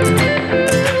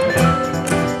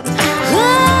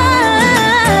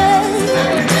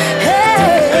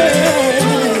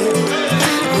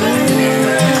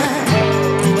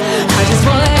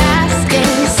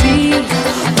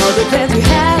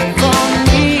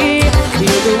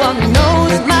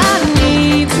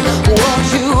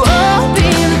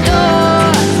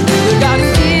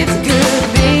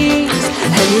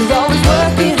 And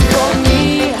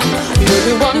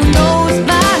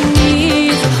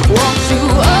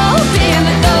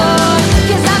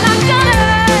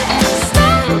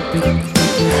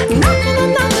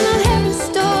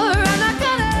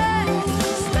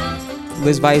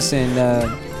Liz Weiss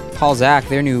and Paul Zach,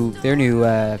 their new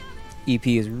EP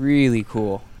is really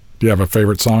cool. Do you have a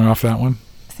favorite song off that one?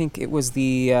 I think it was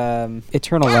the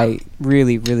Eternal Light,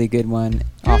 really, really good one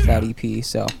off that EP.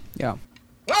 So, yeah.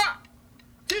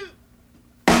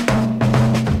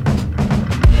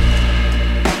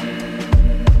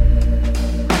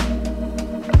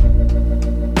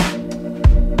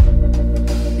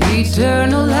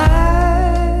 Eternal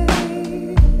light,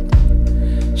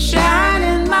 shine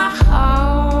in my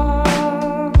heart,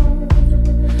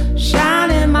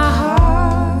 shine in my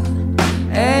heart,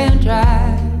 and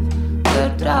drive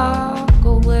the dark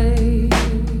away.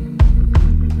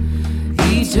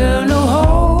 Eternal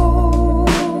hope,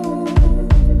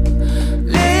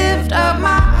 lift up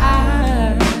my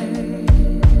eyes,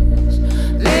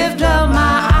 lift up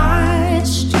my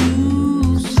eyes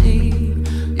to see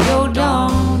your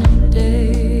dawn.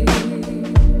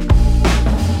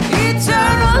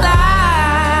 Eternal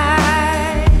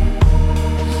light,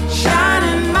 shine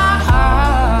in my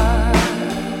heart.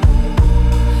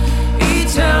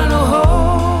 Eternal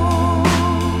hope,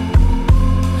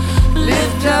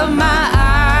 lift up my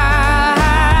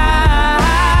eyes.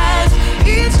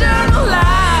 Eternal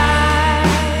light,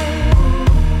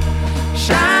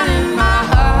 shine in my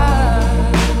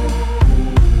heart.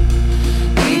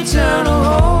 Eternal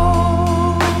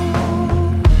hope,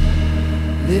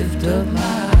 lift up my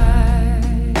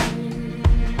eyes.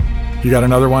 You got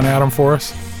another one, Adam, for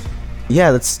us?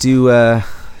 Yeah, let's do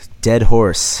Dead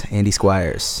Horse, Andy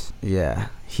Squires. Yeah,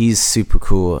 he's super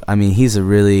cool. I mean, he's a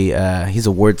really he's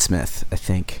a wordsmith, I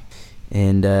think,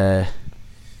 and I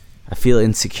feel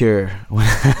insecure when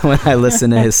I listen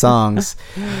to his songs.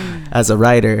 As a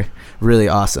writer, really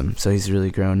awesome. So he's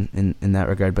really grown in that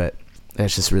regard, but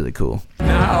that's just really cool.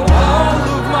 Now all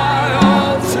of my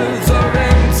altars are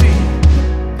empty,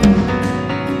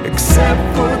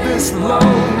 except for this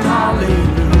lone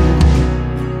hallelujah.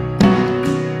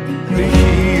 The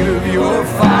heat of your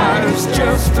fire's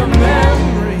just a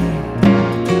memory,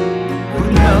 but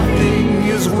nothing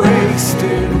is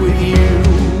wasted with you.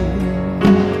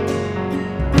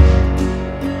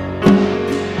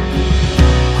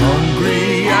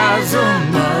 Hungry as a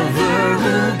mother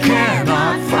who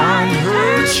cannot find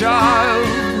her child,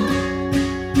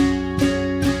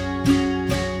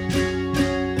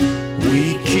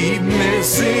 we keep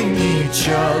missing each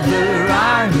other.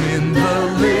 I'm in the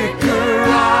liquor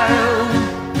aisle,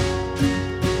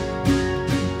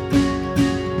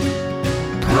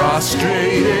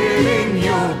 prostrated in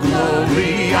your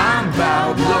glory. I'm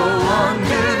bowed low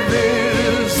under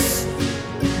this.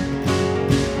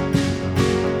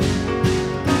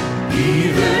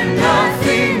 Either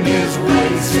nothing is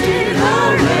wasted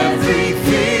or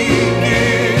everything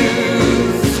is.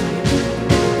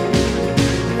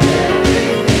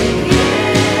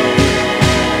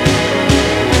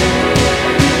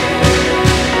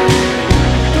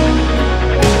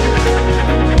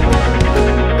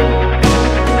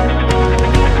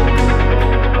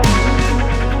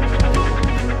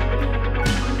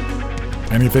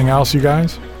 Anything else, you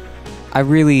guys? I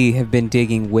really have been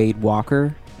digging Wade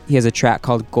Walker. He has a track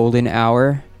called Golden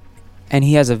Hour, and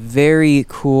he has a very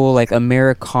cool, like,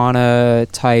 Americana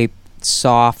type,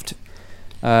 soft,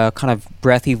 kind of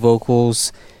breathy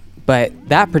vocals. But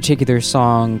that particular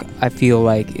song, I feel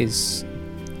like, is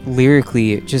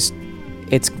lyrically it's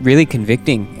really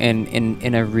convicting and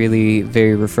in a really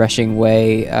very refreshing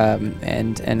way.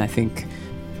 And I think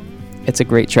it's a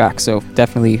great track. So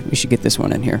definitely we should get this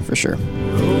one in here for sure.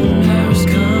 Golden hours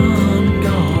come and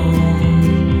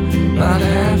gone, about a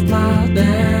half mile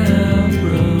down the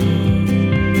road.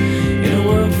 In a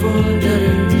world full of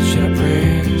debtors, shout out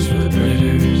prayers for the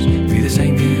predators. Be the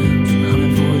same hymns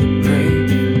humming for the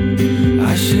prey.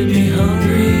 I should be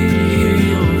hungry to hear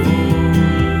your voice.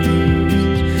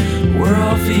 We're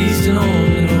all feasting on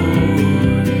the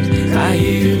noise. I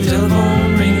hear the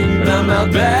telephone ringing, but I'm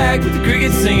out back with the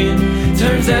crickets singing.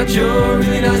 Turns out you're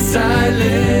really not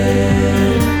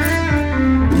silent.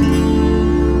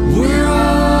 We're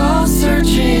all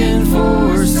searching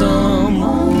for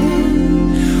someone.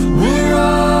 We're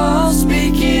all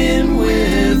speaking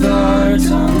with our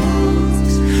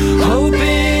tongues,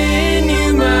 hoping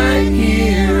you might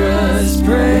hear us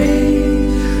pray,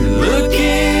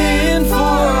 looking for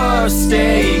our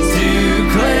state to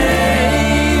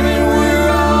claim, and we're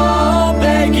all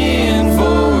begging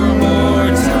for more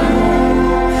time.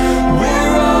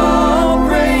 We're all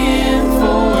praying for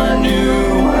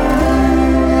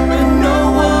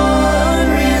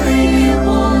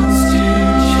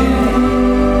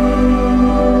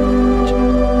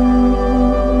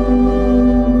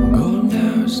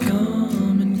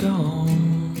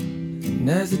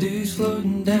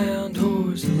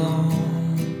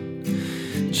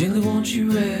Gently won't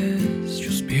you rest your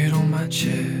spirit on my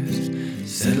chest,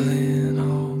 settling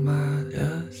all my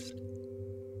dust.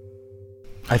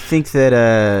 I think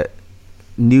that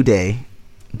New Day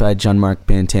by John Mark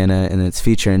Bantana, and it's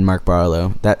featuring Mark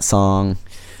Barlow. That song,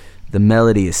 the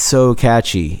melody is so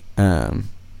catchy, and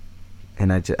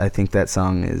I think that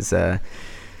song is a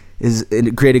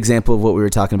great example of what we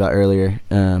were talking about earlier,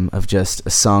 of just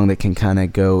a song that can kind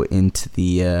of go into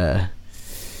the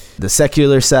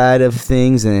secular side of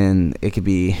things, and it could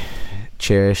be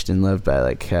cherished and loved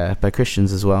by by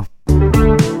Christians as well.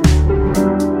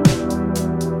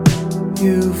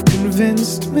 You've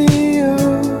convinced me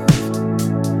of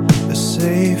the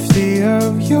safety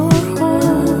of your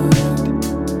heart,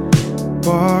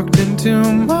 walked into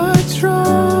my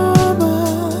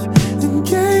trauma and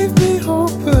gave me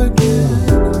hope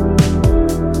again.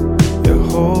 You're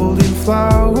holding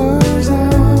flowers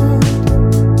out,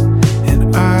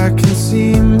 and I can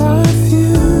see my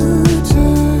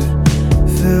future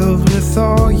filled with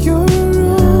all your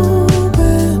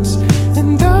romance,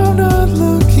 and I'm not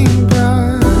looking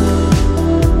back.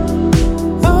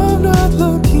 I'm not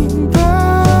looking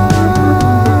back.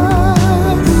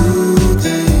 New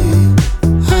day,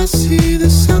 I see the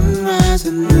sunrise.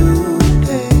 A new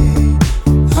day,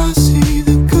 I see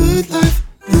the good life.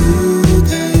 New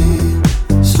day,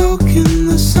 soaking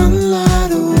the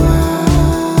sunlight away.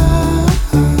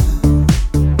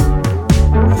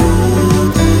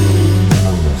 New day,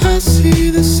 I see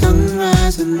the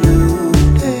sunrise. A new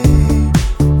day,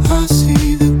 I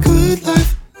see the good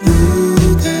life.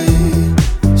 New day,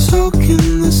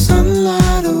 soaking the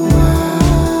sunlight away.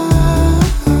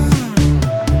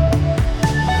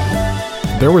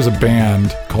 There was a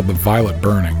band called the Violet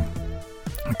Burning.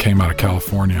 It came out of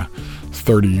California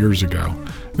 30 years ago.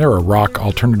 They were a rock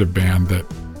alternative band that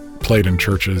played in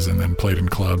churches and then played in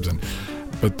clubs.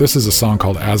 But this is a song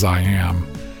called As I Am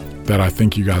that I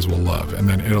think you guys will love. And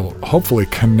then it'll hopefully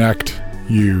connect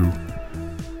you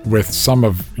with some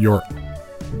of your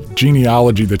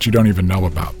genealogy that you don't even know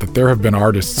about. That there have been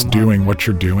artists doing what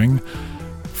you're doing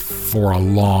for a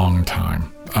long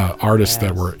time. Artists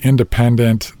that were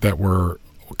independent, that were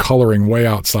coloring way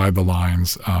outside the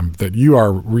lines, that you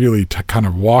are really kind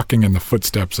of walking in the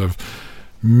footsteps of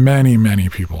many, many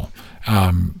people.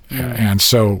 And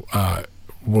so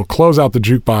we'll close out the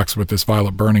jukebox with this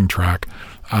Violet Burning track.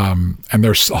 And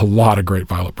there's a lot of great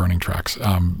Violet Burning tracks.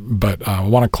 But I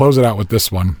want to close it out with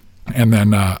this one. And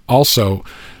then also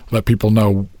let people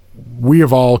know we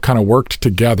have all kind of worked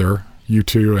together, you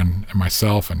two and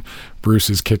myself, and Bruce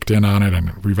has kicked in on it,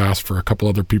 and we've asked for a couple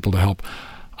other people to help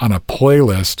on a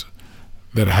playlist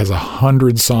that has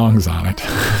 100 songs on it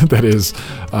that is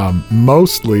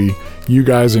mostly you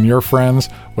guys and your friends,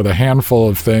 with a handful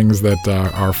of things that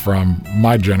are from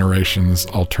my generation's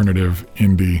alternative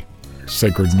indie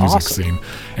sacred music scene.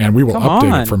 And we will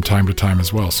update it from time to time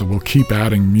as well. So we'll keep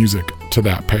adding music to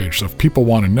that page. So if people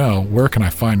want to know, where can I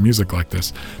find music like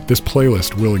this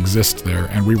playlist will exist there,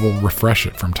 and we will refresh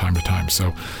it from time to time.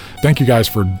 So thank you guys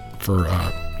for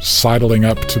sidling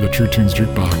up to the True Tunes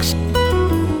Jukebox.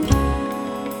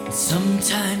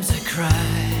 Sometimes I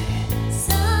cry.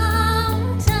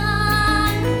 Sometimes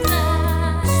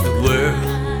The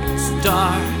world's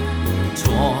dark,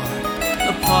 torn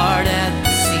apart at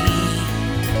the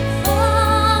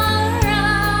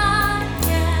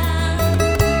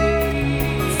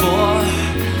for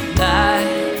that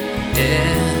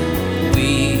am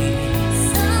weak.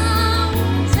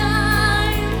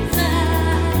 sometimes I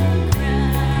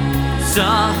cry.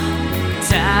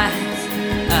 Sometimes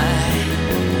I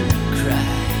cry.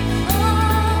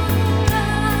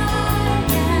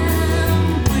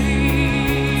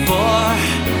 For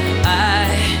I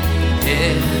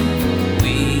am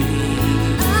weak.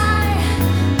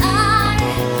 I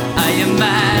am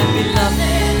my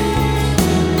beloved.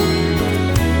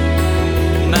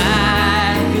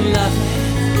 My beloved.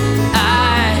 I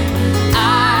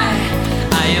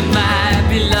am my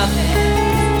beloved.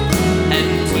 And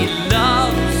he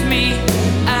loves me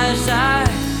as I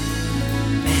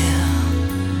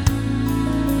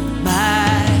am.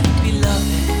 My beloved.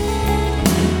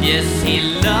 Yes, he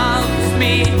loves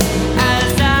me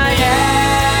as I am.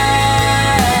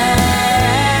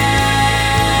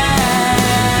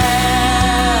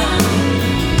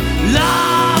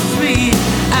 Loves me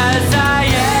as I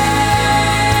am.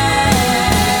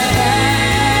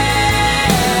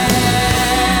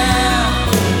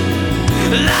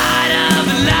 Light of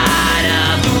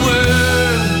the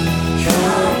world.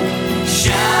 Come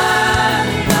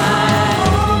shine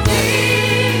light.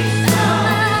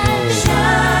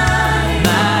 Shine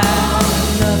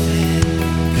light.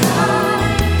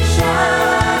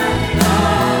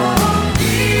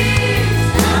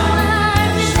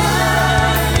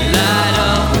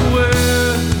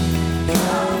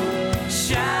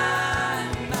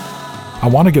 I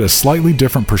want to get a slightly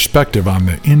different perspective on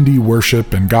the indie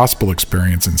worship and gospel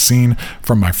experience and scene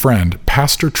from my friend,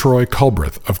 Pastor Troy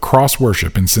Culbreth of Cross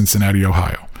Worship in Cincinnati,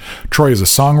 Ohio. Troy is a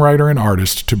songwriter and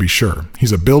artist, to be sure.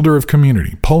 He's a builder of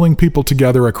community, pulling people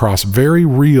together across very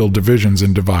real divisions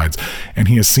and divides, and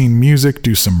he has seen music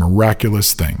do some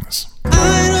miraculous things.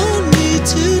 I don't need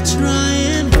to try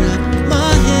and wrap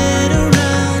my head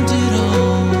around it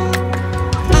all.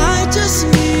 I just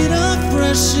need a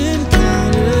fresh encounter.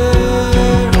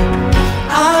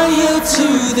 I yield to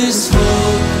this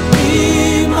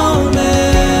holy moment,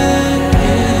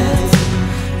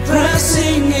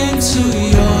 pressing into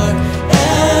your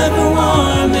ever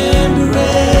warm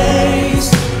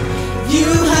embrace. You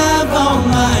have all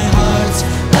my heart's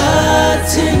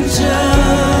attention.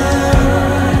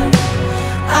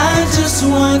 I just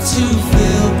want to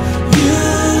feel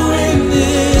you in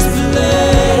this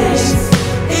place.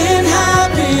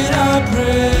 Inhabit our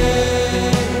praise.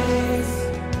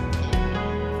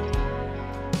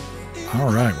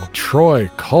 All right. Well, Troy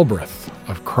Culbreth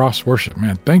of Cross Worship,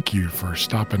 man, thank you for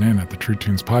stopping in at the True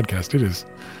Tunes podcast. It is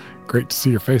great to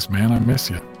see your face, man. I miss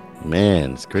you.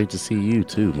 Man, it's great to see you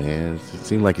too, man. It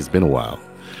seemed like it's been a while.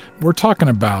 We're talking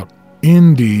about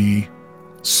indie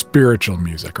spiritual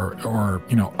music or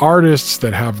you know, artists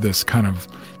that have this kind of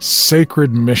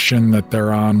sacred mission that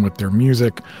they're on with their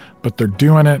music, but they're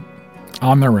doing it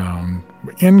on their own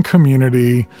in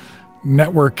community,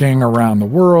 networking around the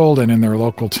world and in their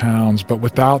local towns, but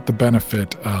without the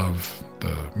benefit of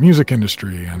the music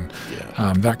industry and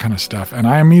that kind of stuff. And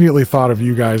I immediately thought of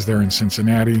you guys there in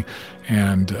Cincinnati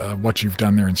and what you've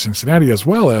done there in Cincinnati, as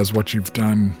well as what you've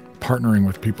done partnering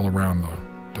with people around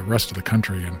the rest of the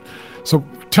country. And so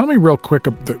tell me real quick,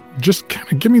 just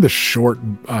kind of give me the short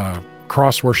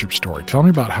Cross Worship story. Tell me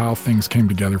about how things came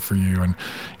together for you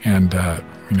and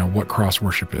you know, what Cross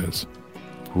Worship is.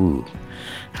 Ooh,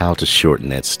 how to shorten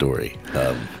that story.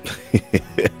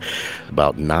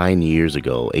 About 8 years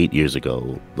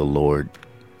ago, the Lord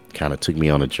kind of took me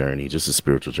on a journey, just a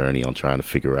spiritual journey, on trying to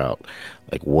figure out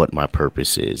like what my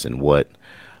purpose is and what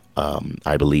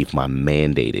I believe my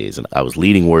mandate is. And I was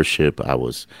leading worship. I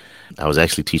was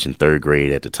actually teaching third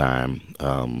grade at the time,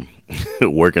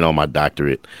 working on my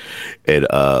doctorate, and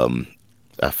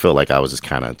I felt like I was just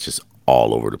kind of just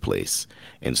all over the place.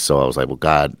 And so I was like, well,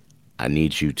 God, I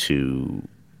need you to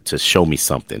show me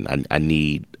something. I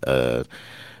need to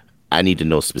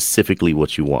know specifically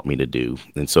what you want me to do.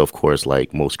 And so, of course,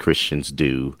 like most Christians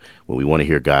do, when we want to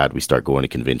hear God, we start going to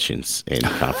conventions and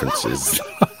conferences.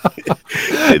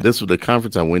 And this was the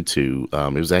conference I went to.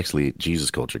 It was actually a Jesus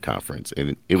Culture Conference,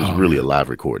 and it was really a live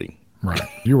recording. Right.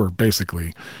 You were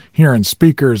basically hearing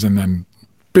speakers and then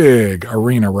big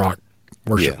arena rock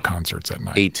worship concerts at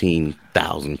night.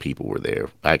 18,000 people were there.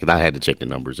 I had to check the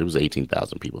numbers. It was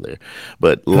 18,000 people there.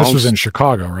 But this was in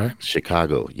Chicago, right?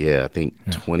 Chicago, yeah. I think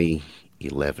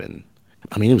 2011.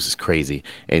 I mean, it was just crazy.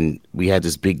 And we had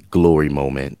this big glory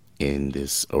moment in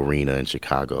this arena in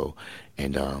Chicago.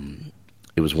 And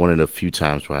it was one of the few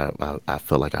times where I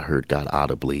felt like I heard God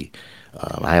audibly.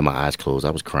 I had my eyes closed.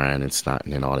 I was crying and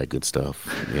snotting and all that good stuff.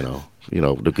 You know,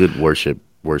 the good worship,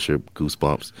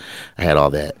 goosebumps. I had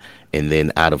all that. And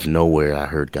then out of nowhere, I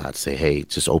heard God say, hey,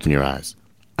 just open your eyes.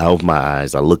 I opened my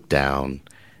eyes. I looked down,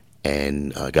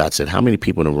 and God said, how many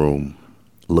people in the room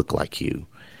look like you?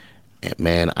 And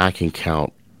man, I can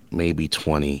count maybe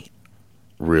 20,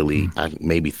 really,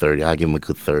 maybe 30. I'll give them a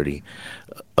good 30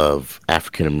 of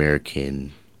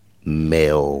African-American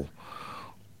male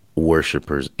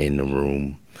worshipers in the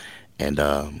room. And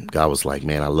God was like,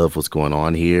 man, I love what's going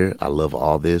on here. I love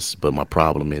all this. But my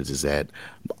problem is that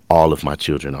all of my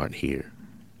children aren't here.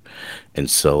 And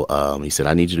so he said,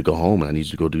 I need you to go home and I need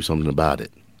you to go do something about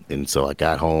it. And so I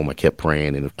got home, I kept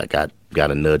praying, and I got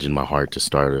a nudge in my heart to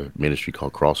start a ministry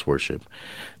called Cross Worship,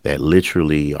 that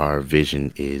literally our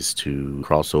vision is to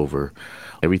cross over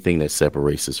everything that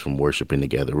separates us from worshiping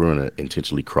together. We're going to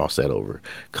intentionally cross that over.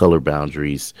 Color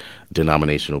boundaries,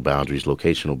 denominational boundaries,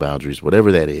 locational boundaries,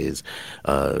 whatever that is,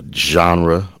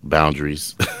 genre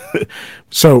boundaries.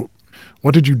 So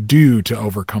what did you do to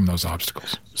overcome those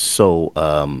obstacles? So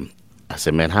I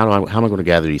said, man, how am I going to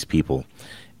gather these people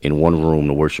in one room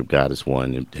to worship God as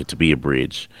one, and to be a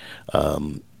bridge?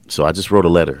 So I just wrote a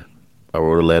letter. I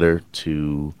wrote a letter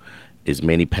to as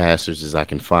many pastors as I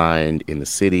can find in the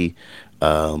city.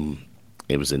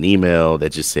 It was an email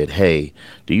that just said, hey,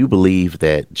 do you believe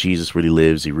that Jesus really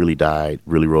lives, he really died,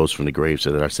 really rose from the grave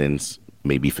so that our sins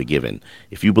may be forgiven?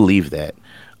 If you believe that,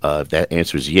 if that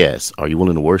answer is yes, are you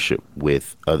willing to worship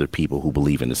with other people who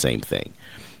believe in the same thing?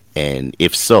 And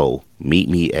if so, meet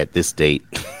me at this date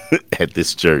at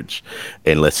this church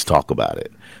and let's talk about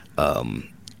it.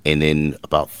 And then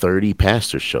about 30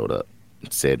 pastors showed up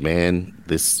and said, man,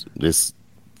 this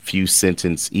few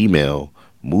sentence email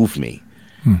moved me.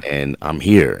 And I'm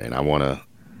here and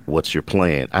what's your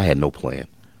plan? I had no plan.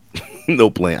 No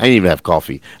plan. I didn't even have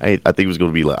coffee. I think it was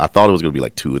going to be I thought it was going to be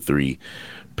like 2 or 3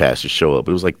 pastors show up.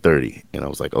 It was like 30. And I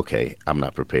was like, okay, I'm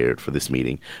not prepared for this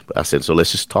meeting. But I said, so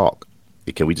let's just talk.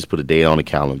 Can we just put a day on the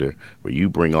calendar where you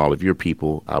bring all of your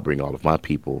people, I'll bring all of my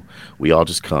people. We all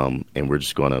just come and we're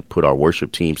just going to put our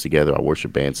worship teams together, our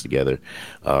worship bands together,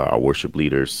 our worship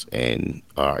leaders and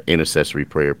our intercessory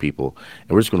prayer people.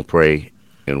 And we're just going to pray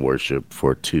and worship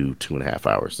for 2.5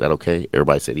 hours. Is that okay?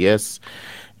 Everybody said yes.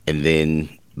 And then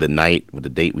the night with the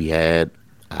date we had,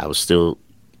 I was still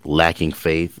lacking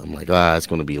faith. I'm like, it's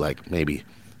going to be like maybe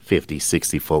 50,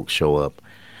 60 folks show up.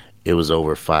 It was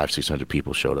over 500-600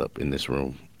 people showed up in this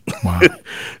room. Wow.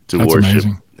 To That's worship.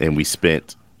 Amazing. And we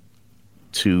spent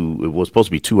it was supposed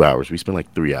to be 2 hours. We spent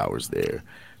like 3 hours there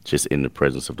just in the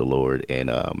presence of the Lord.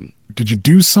 And did you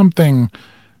do something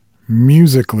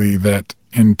musically that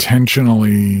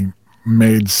intentionally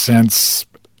made sense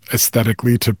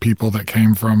aesthetically to people that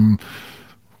came from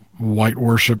white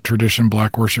worship tradition,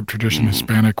 black worship tradition,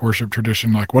 Hispanic worship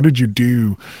tradition? Like, what did you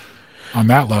do on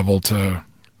that level to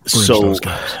bridge those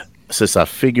gaps? Since I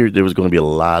figured there was going to be a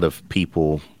lot of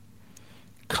people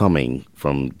coming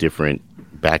from different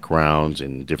backgrounds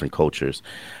and different cultures,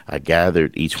 I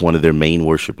gathered each one of their main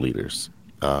worship leaders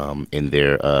and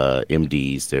their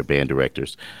MDs, their band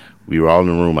directors. We were all in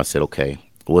the room. I said, okay,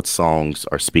 what songs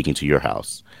are speaking to your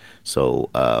house? So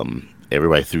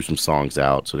everybody threw some songs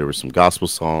out. So there were some gospel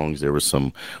songs, there were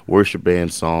some worship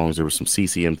band songs, there were some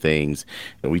CCM things,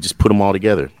 and we just put them all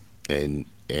together. And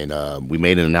we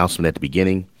made an announcement at the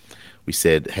beginning. We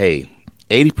said, hey,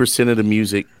 80% of the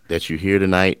music that you hear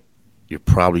tonight, you're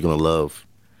probably going to love.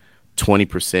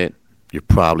 20%, you're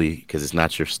probably, because it's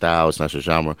not your style, it's not your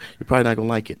genre, you're probably not going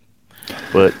to like it.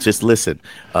 But just listen.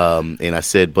 And I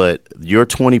said, but your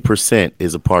 20%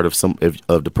 is a part of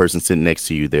of the person sitting next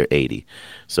to you, they're 80.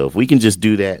 So if we can just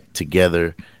do that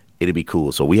together, it'd be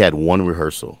cool. So we had one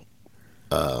rehearsal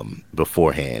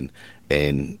beforehand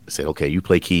and said, okay, you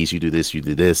play keys, you do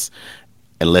this,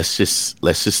 and let's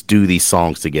just do these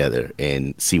songs together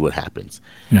and see what happens.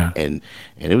 Yeah. And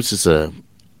it was just a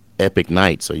epic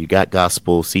night. So you got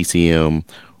gospel, CCM,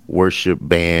 worship,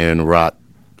 band, rock,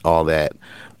 all that.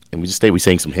 And we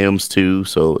sang some hymns too.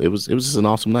 So it was just an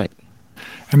awesome night.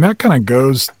 And that kind of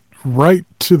goes right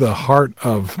to the heart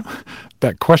of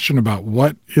that question about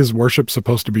what is worship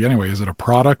supposed to be anyway? Is it a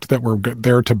product that we're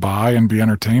there to buy and be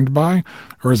entertained by,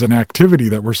 or is it an activity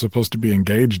that we're supposed to be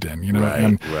engaged in? You know,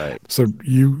 right. So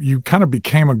you kind of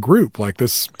became a group, like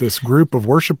this group of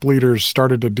worship leaders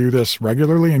started to do this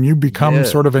regularly, and you become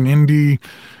sort of an indie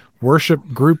worship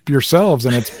group yourselves,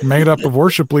 and it's made up of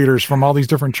worship leaders from all these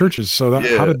different churches. So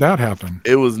how did that happen?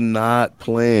 It was not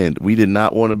planned. We did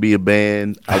not want to be a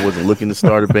band. I wasn't looking to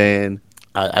start a band.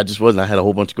 I just wasn't. I had a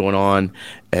whole bunch going on,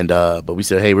 and but we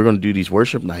said, hey, we're going to do these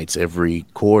worship nights every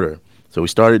quarter. So we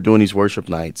started doing these worship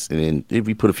nights, and then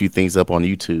we put a few things up on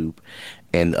YouTube,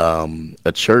 and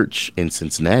a church in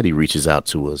Cincinnati reaches out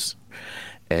to us,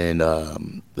 and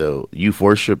the youth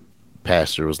worship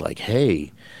pastor was like,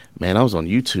 hey, man, I was on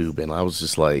YouTube, and I was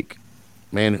just like,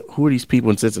 man, who are these people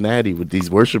in Cincinnati with these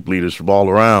worship leaders from all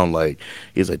around? Like,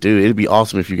 he's like, dude, it'd be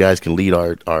awesome if you guys can lead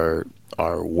our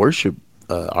worship,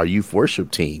 our youth worship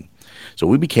team. So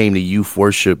we became the youth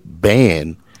worship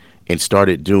band and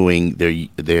started doing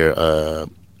their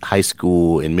high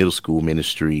school and middle school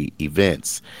ministry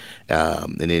events.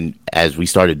 And then as we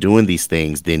started doing these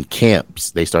things, then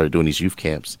camps, they started doing these youth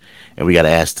camps, and we got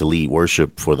asked to lead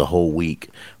worship for the whole week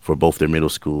for both their middle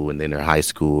school and then their high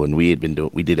school. And we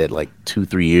did that like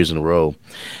 2-3 years in a row.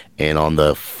 And on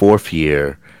the 4th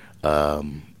year,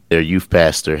 their youth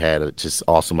pastor had a just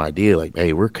awesome idea. Like,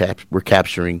 hey, we're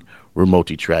capturing, we're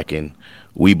multi-tracking.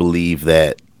 We believe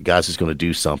that God's just going to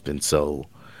do something. So,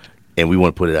 and we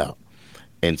want to put it out.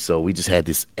 And so we just had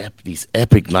these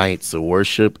epic nights of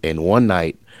worship. And one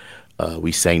night,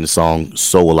 we sang the song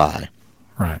 "So Will I."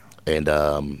 Right. And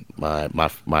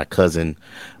my cousin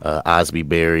Osby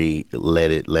Berry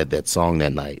led that song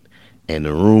that night, and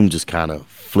the room just kind of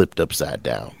flipped upside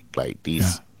down. Like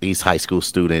these high school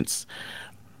students,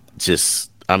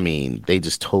 they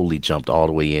just totally jumped all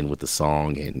the way in with the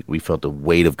song, and we felt the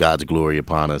weight of God's glory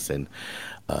upon us. And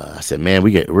I said, man,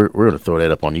 we're gonna throw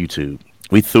that up on YouTube.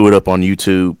 We threw it up on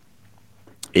YouTube.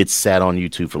 It sat on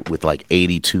YouTube with like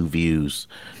 82 views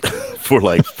for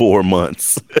like 4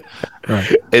 months.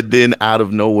 Right. And then out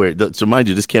of nowhere, so mind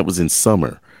you, this camp was in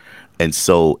summer. And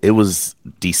so it was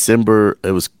December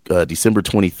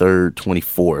 23rd,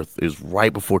 24th. It was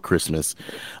right before Christmas.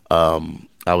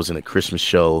 I was in a Christmas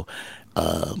show,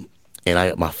 and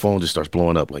my phone just starts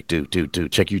blowing up like, dude,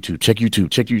 check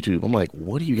YouTube. I'm like,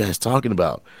 what are you guys talking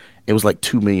about? It was like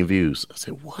 2 million views. I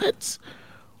said,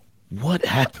 what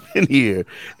happened here?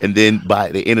 And then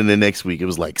by the end of the next week, it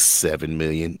was like 7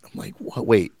 million. I'm like, what?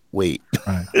 Wait.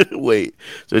 Right. Wait.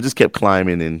 So it just kept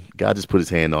climbing, and God just put his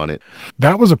hand on it.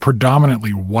 That was a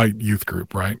predominantly white youth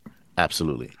group, right?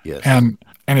 Absolutely, yes. And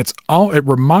it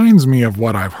reminds me of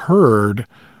what I've heard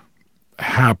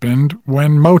happened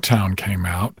when Motown came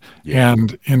out. Yeah.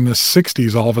 And in the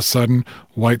 60s, all of a sudden,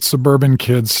 white suburban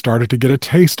kids started to get a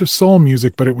taste of soul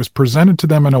music, but it was presented to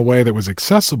them in a way that was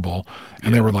accessible.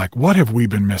 And they were like, what have we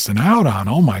been missing out on?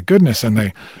 Oh my goodness. And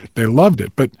they loved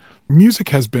it. But music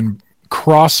has been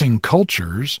crossing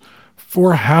cultures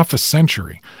for half a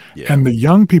century. Yeah. And the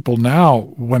young people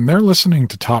now, when they're listening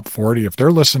to Top 40, if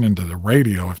they're listening to the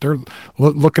radio, if they're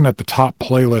looking at the top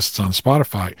playlists on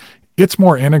Spotify, it's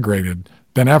more integrated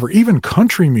than ever. Even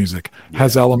country music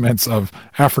has elements of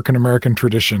African-American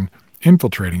tradition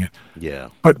infiltrating it. Yeah.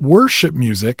 But worship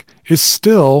music is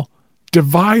still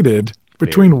divided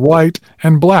between white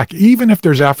and black. Even if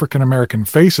there's African-American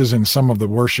faces in some of the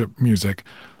worship music,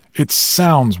 it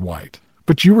sounds white.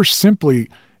 But you were simply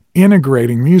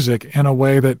integrating music in a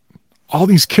way that all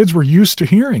these kids were used to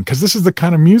hearing, because this is the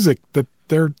kind of music that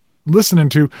they're listening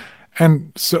to.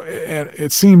 And so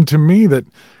it seemed to me that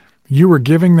you were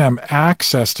giving them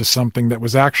access to something that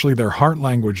was actually their heart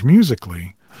language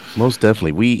musically. Most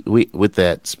definitely. We with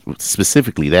that,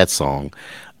 specifically that song,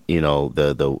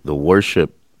 the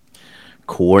worship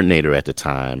coordinator at the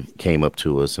time came up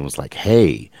to us and was like,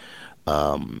 hey,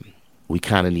 we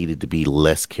kind of needed to be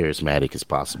less charismatic as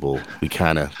possible. We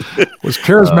kind of was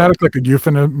charismatic like a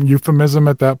euphemism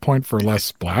at that point for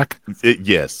less black.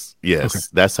 Yes. Okay.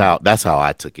 That's how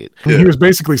I took it. He was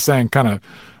basically saying kind of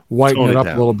whiten it up a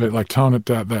little bit, like tone it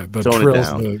down, the trills,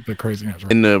 the craziness.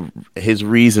 Right? And his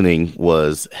reasoning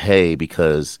was, hey,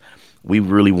 because we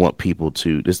really want people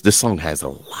to, this song has a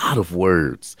lot of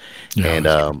words, and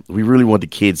we really want the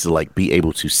kids to like be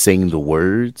able to sing the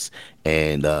words.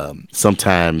 And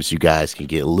sometimes you guys can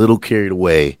get a little carried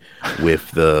away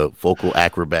with the vocal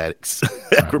acrobatics,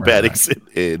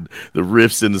 and the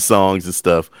riffs in the songs and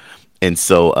stuff. And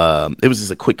so it was just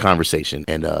a quick conversation,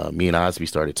 and me and Osby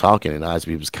started talking, and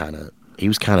Osby was kind of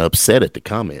upset at the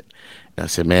comment. And I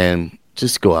said, man,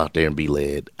 just go out there and be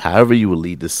led. However you will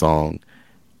lead this song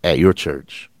at your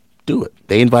church, do it.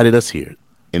 They invited us here,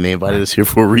 and they invited us here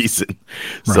for a reason.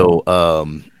 Right. So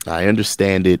I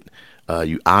understand it.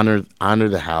 You honor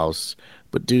the house,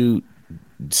 but dude,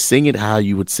 sing it how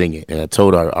you would sing it. And I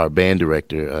told our band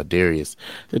director, Darius,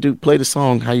 that dude, play the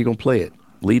song how you gonna play it.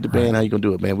 Lead the band how you gonna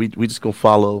do it, man. We just gonna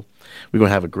follow. We're gonna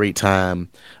have a great time.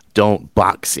 Don't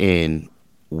box in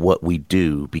what we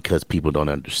do because people don't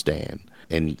understand.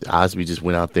 And Osby just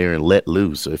went out there and let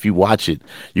loose. So if you watch it,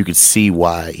 you could see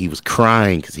why he was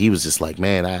crying, because he was just like,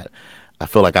 man, I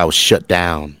felt like I was shut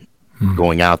down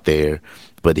going out there.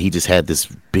 But he just had this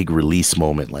big release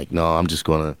moment. Like, no, I'm just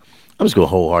gonna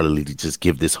wholeheartedly just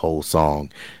give this whole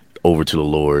song over to the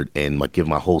Lord and like give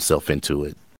my whole self into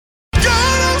it.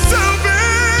 God of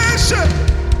salvation,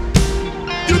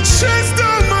 you chased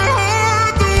down my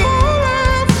heart, the wall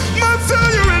of my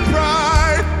failure and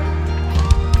pride.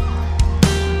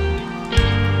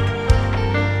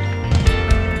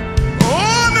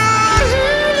 Oh, now I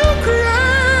hear you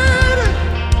created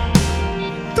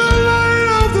the light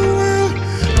of the world,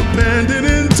 abandoned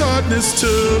in darkness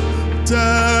to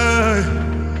die.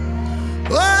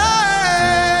 Hey.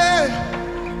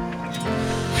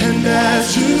 And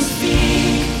as you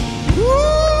speak,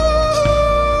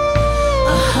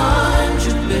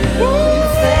 100 million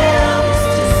families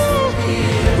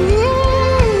disappear.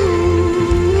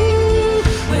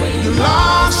 When you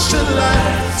lost your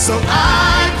life, so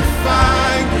I could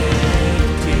find it.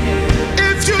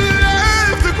 If you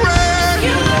left the grave,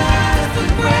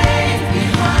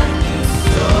 behind you.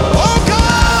 Oh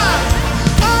God,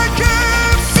 I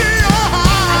can see your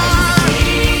heart.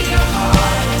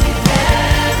 With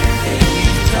everything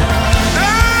you've done.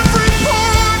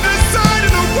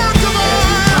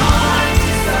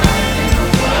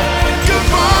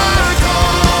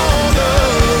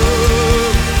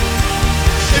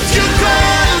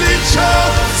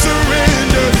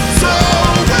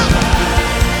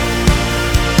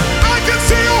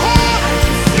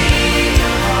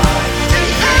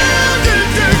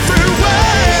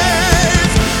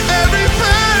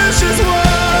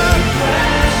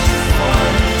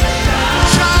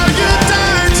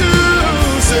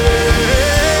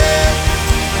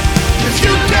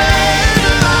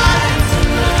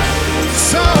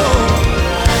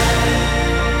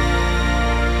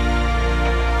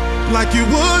 like you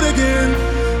would again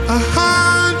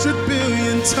 100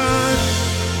 billion times.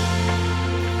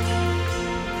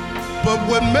 But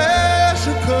what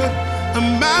measure could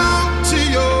amount to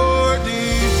your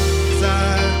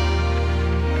desire?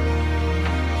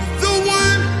 The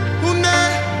one who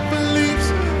never leaves,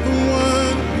 the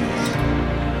one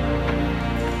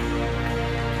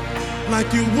who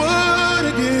like you would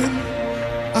again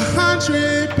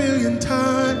 100 billion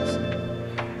times.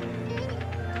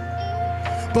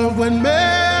 But when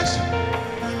measure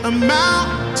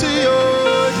amount to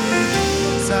your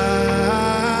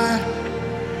desire,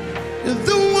 you're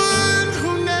the one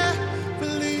who never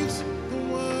leaves, the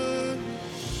one.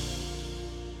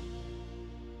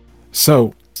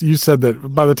 So you said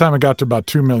that by the time it got to about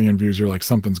 2 million views, you're like,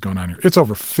 something's going on here. It's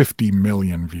over 50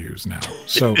 million views now.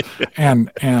 So,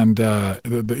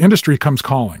 the industry comes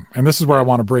calling. And this is where I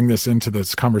want to bring this into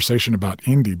this conversation about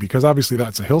indie, because obviously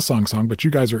that's a Hillsong song, but you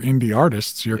guys are indie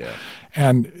artists.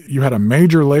 And you had a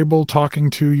major label talking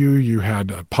to you. You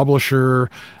had a publisher.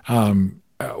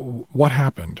 What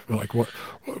happened? Like,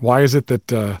 why is it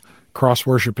that cross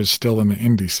worship is still in the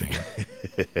indie scene?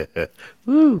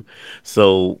 Woo.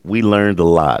 So we learned a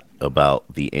lot about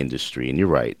the industry, and you're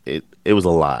right, it was a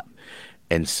lot.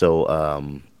 And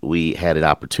so we had an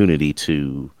opportunity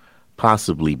to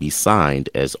possibly be signed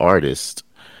as artists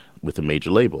with a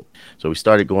major label. So we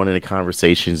started going into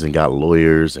conversations and got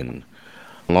lawyers, and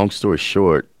long story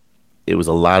short, it was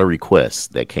a lot of requests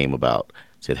that came about.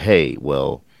 Said, hey,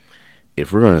 well,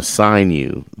 if we're going to sign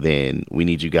you, then we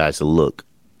need you guys to look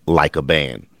like a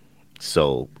band.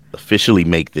 So officially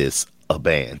make this a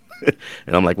band.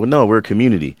 And I'm like, well, no, we're a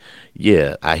community.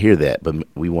 Yeah, I hear that, but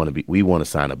we want to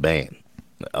sign a band.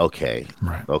 Okay.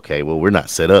 Right. Okay. Well, we're not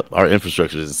set up. Our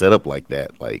infrastructure isn't set up like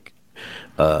that.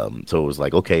 So it was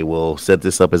like, okay, we'll set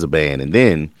this up as a band. And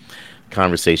then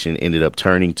conversation ended up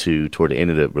toward the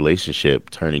end of the relationship,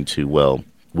 turning to, well,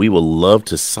 we would love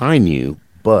to sign you,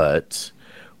 but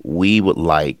we would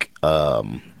like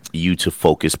you to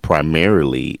focus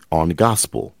primarily on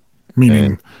gospel.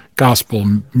 Meaning gospel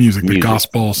music, the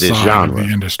gospel side genre of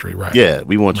the industry, right? Yeah,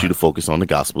 we want you to focus on the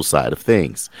gospel side of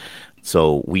things.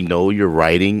 So we know you're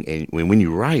writing, and when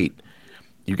you write,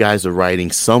 you guys are writing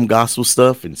some gospel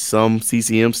stuff and some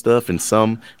CCM stuff and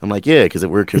some. I'm like, yeah, because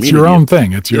we're a community. It's your own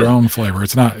thing. It's your own flavor.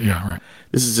 It's not, right.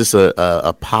 This is just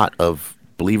a pot of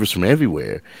believers from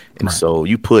everywhere. And so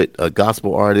you put a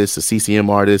gospel artist, a CCM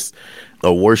artist,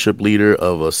 a worship leader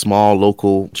of a small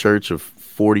local church of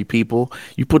 40 people,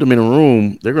 you put them in a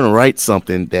room, they're going to write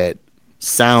something that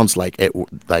sounds like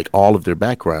all of their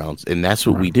backgrounds, and that's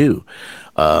what we do.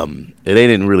 And they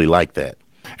didn't really like that.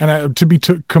 And to be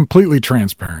completely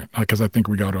transparent, because I think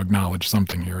we got to acknowledge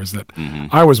something here, is that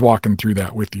I was walking through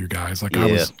that with you guys.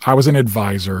 I was an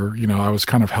advisor. I was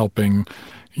kind of helping,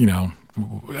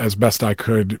 as best I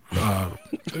could,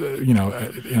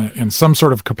 in some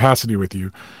sort of capacity with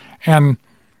you. And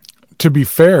to be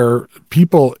fair,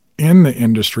 people in the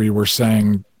industry were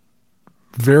saying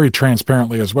very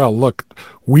transparently as well, look,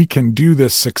 we can do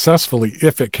this successfully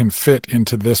if it can fit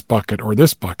into this bucket or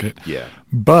this bucket. Yeah.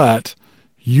 But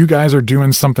you guys are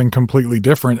doing something completely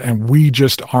different, and we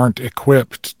just aren't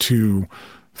equipped to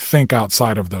think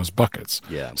outside of those buckets.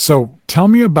 Yeah. So tell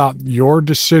me about your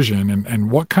decision and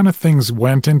what kind of things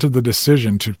went into the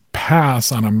decision to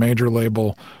pass on a major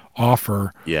label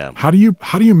offer. Yeah. How do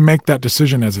you make that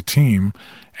decision as a team?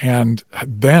 And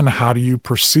then how do you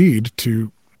proceed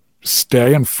to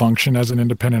stay and function as an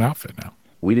independent outfit now?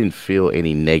 We didn't feel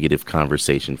any negative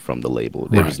conversation from the label.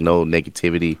 There was no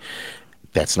negativity.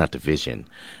 That's not the vision.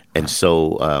 And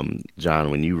so, John,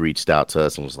 when you reached out to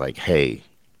us and was like, hey,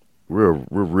 we're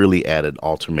really at an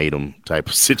ultimatum type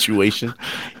of situation.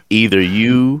 Either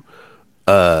you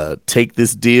take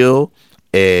this deal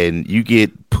and you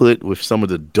get put with some of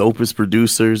the dopest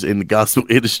producers in the gospel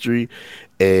industry,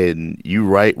 and you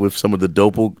write with some of the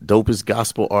dopest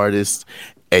gospel artists,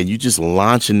 and you just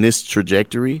launch in this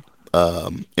trajectory.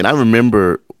 And I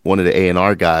remember one of the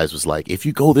A&R guys was like, if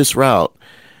you go this route,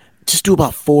 just do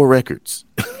about 4 records,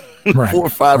 4 or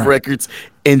 5 records,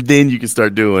 and then you can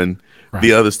start doing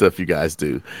the other stuff you guys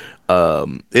do.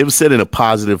 It was said in a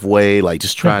positive way, like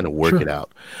just trying to work it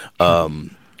out.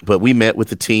 But we met with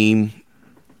the team,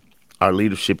 our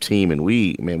leadership team, and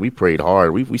we prayed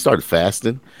hard. We started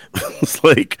fasting. It's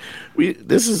like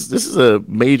this is a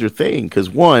major thing, because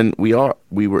one, we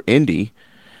were indie,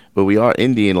 but we are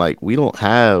indie, and like we don't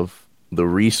have the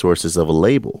resources of a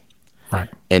label. Right.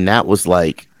 And that was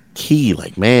like key.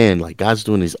 Like, man, like God's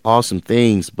doing these awesome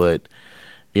things, but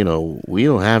we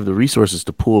don't have the resources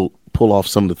to pull off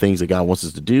some of the things that God wants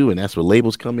us to do, and that's where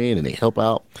labels come in and they help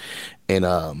out. And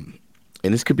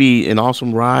and this could be an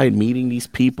awesome ride meeting these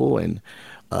people. And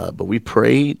but we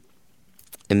prayed,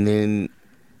 and then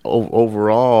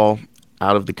overall,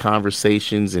 out of the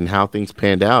conversations and how things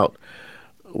panned out,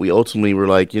 we ultimately were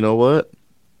like, you know what,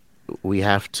 we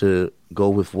have to go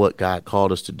with what God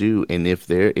called us to do. And if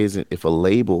a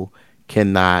label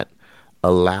cannot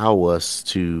allow us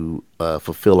to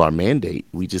fulfill our mandate,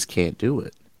 we just can't do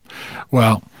it.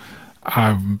 Well,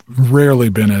 I've rarely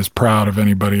been as proud of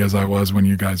anybody as I was when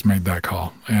you guys made that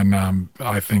call. And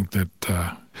I think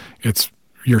that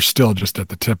you're still just at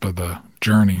the tip of the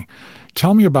journey.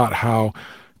 Tell me about how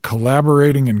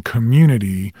collaborating in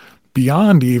community,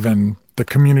 beyond even the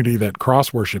community that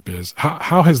Cross Worship is,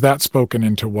 how has that spoken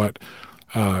into what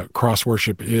Cross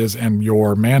Worship is and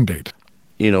your mandate?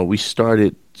 We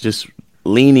started just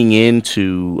leaning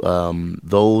into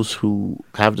those who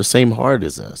have the same heart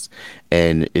as us.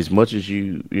 And as much as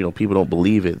people don't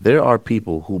believe it, there are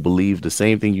people who believe the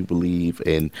same thing you believe,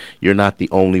 and you're not the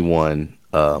only one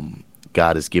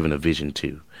God has given a vision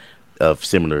to of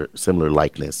similar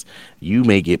likeness. You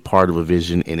may get part of a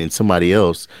vision, and then somebody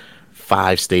else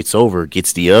 5 states over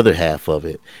gets the other half of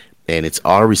it. And it's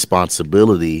our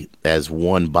responsibility as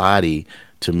one body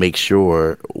to make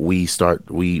sure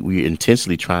we're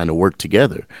intentionally trying to work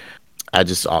together. I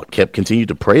just continued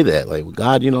to pray that, like,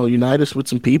 God, unite us with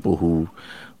some people who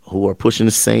are pushing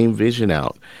the same vision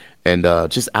out. And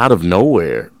just out of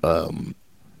nowhere,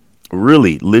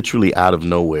 really, literally out of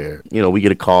nowhere, we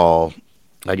get a call.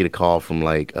 I get a call from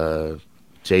like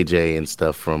JJ and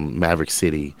stuff from Maverick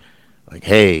City, like,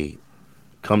 hey,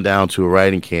 come down to a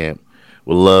writing camp.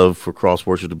 We'd love for Cross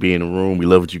Worship to be in the room. We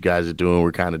love what you guys are doing.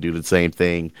 We're kind of do the same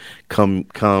thing. Come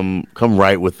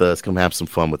write with us. Come have some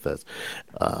fun with us.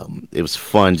 It was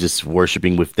fun just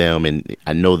worshiping with them, and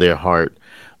I know their heart,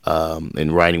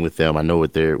 and writing with them. I know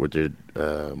what their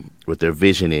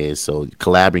vision is. So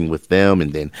collaborating with them,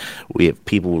 and then we have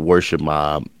people with Worship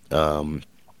Mob,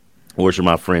 Worship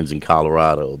My Friends in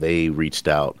Colorado. They reached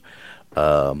out.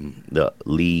 The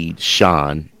lead,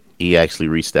 Sean, he actually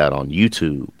reached out on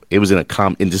YouTube. It was in the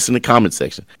comment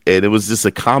section, and it was just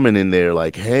a comment in there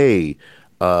like, hey,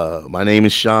 my name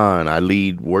is Sean. I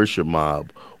lead Worship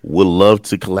Mob. Would love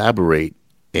to collaborate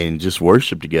and just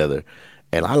worship together.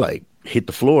 And I like hit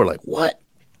the floor like, what?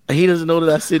 He doesn't know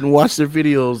that I sit and watch their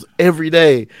videos every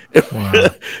day,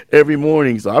 every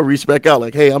morning. So I reached back out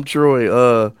like, hey, I'm Troy.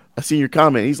 I seen your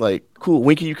comment. He's like, cool.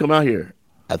 When can you come out here?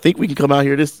 I think we can come out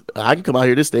here I can come out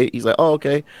here this day. He's like, oh,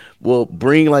 okay. Well,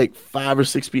 bring like 5 or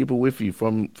 6 people with you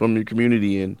from your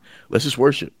community, and let's just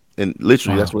worship. And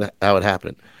literally, that's how it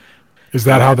happened. Is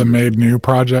that how the Made New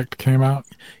project came out?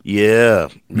 Yeah.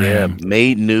 Man. Yeah.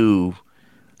 Made New,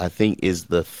 I think, is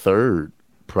the 3rd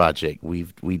project we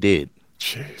did.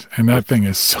 Jeez, and that thing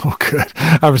is so good.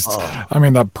 I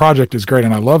mean, the project is great,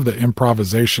 and I love the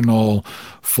improvisational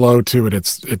flow to it.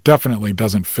 It definitely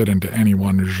doesn't fit into any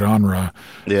one genre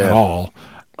at all.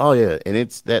 Oh yeah, and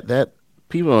it's that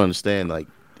people don't understand, like,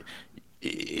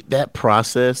 that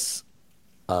process.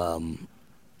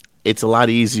 It's a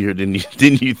lot easier than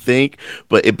you think,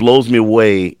 but it blows me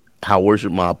away how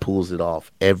Worship Mob pulls it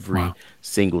off every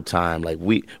single time. Like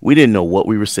we didn't know what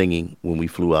we were singing when we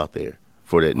flew out there.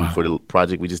 For the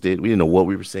project we just did. We didn't know what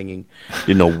we were singing,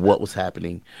 didn't know what was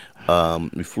happening.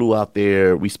 We flew out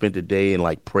there. We spent the day in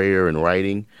like prayer and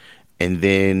writing, and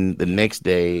then the next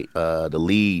day, the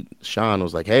lead Sean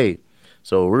was like, "Hey,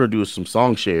 so we're gonna do some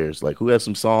song shares. Like, who has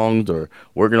some songs or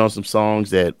working on some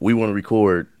songs that we want to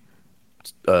record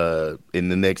in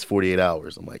the next 48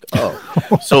 hours?" I'm like,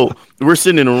 oh. So we're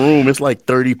sitting in a room, it's like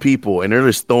 30 people, and they're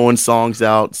just throwing songs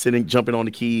out, jumping on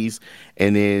the keys.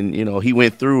 And then, he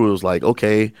went through, it was like,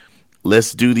 okay,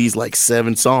 let's do these like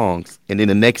 7 songs. And then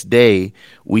the next day,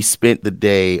 we spent the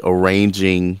day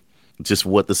arranging just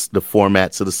what the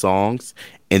formats of the songs.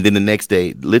 And then the next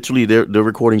day, literally the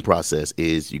recording process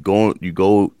is you go,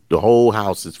 the whole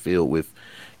house is filled with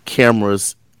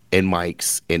cameras and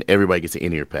mics, and everybody gets an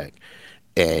in-ear pack.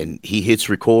 And he hits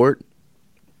record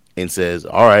and says,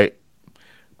 all right,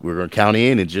 we're going to count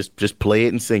in and just play it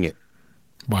and sing it.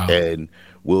 Wow. And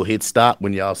we'll hit stop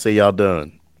when y'all say y'all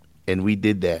done. And we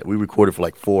did that. We recorded for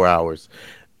like 4 hours.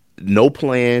 No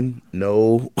plan,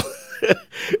 no.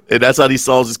 And that's how these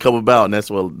songs just come about. And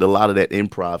that's what a lot of that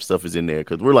improv stuff is in there,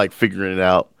 because we're like figuring it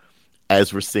out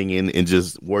as we're singing and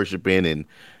just worshiping. And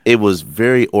it was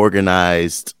very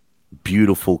organized,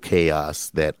 beautiful chaos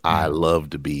that I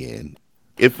love to be in.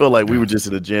 It felt like we were just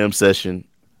in a jam session,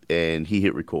 and he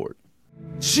hit record.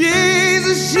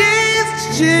 Jesus,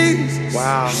 Jesus, Jesus.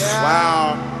 Wow.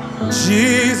 Wow.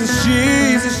 Jesus,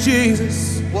 Jesus,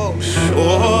 Jesus. Whoa.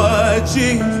 Oh,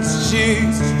 Jesus,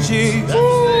 Jesus, Jesus.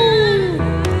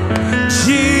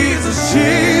 Jesus,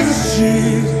 Jesus,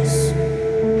 Jesus.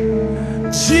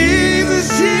 Jesus,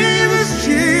 Jesus,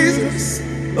 Jesus.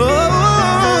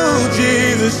 Oh,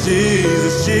 Jesus,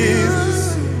 Jesus,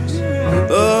 Jesus.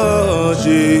 Oh,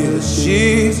 Jesus,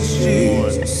 Jesus,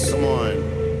 Jesus. Come on.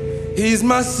 He's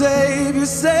my Savior,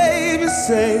 Savior,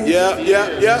 Savior.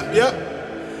 Yeah.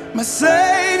 My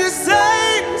Savior,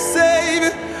 Savior,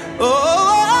 Savior.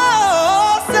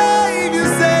 Oh, Savior,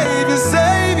 Savior,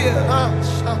 Savior.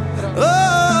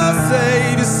 Oh,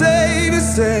 Savior, Savior,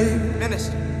 Savior.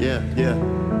 Yeah.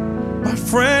 My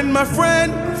friend, my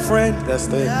friend, my friend. That's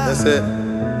it. That's it.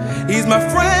 He's my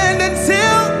friend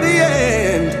until the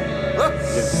end.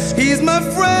 He's my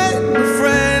friend, my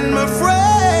friend, my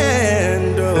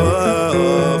friend.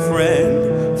 Oh,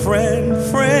 friend, friend,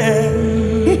 friend.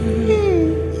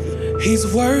 He's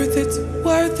worth it,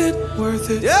 worth it, worth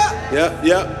it.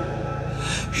 Yeah.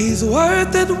 He's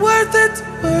worth it, worth it,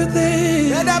 worth it.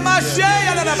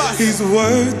 He's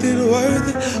worth it,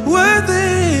 worth it, worth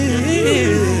it.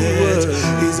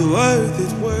 He's worth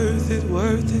it, worth it,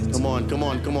 worth it.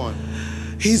 Come on.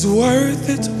 He's worth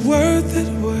it, worth it,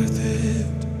 worth it.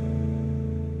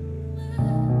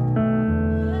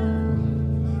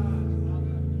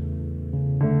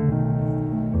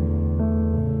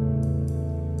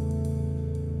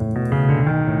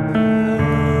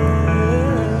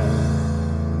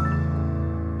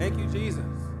 Thank you, Jesus.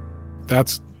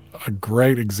 That's a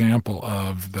great example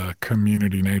of the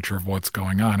community nature of what's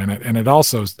going on. And it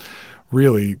also is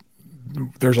really,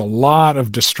 there's a lot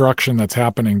of destruction that's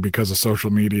happening because of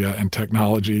social media and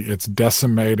technology. It's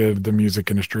decimated the music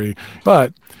industry,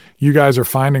 but you guys are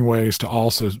finding ways to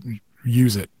also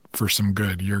use it for some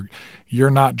good. You're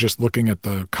not just looking at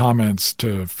the comments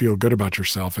to feel good about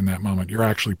yourself in that moment. You're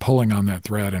actually pulling on that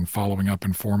thread and following up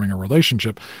and forming a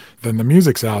relationship. Then the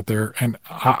music's out there. And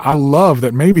I love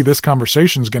that maybe this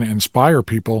conversation is going to inspire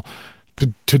people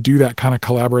to do that kind of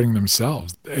collaborating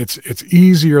themselves. It's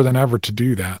easier than ever to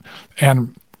do that.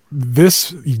 And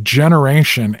this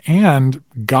generation and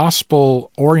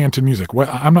gospel-oriented music,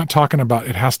 I'm not talking about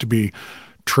it has to be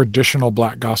traditional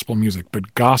Black gospel music,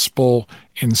 but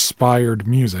gospel-inspired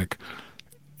music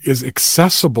is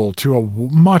accessible to a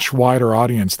much wider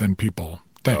audience than people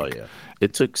think. Oh, yeah.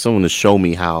 It took someone to show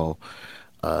me how,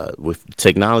 with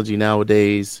technology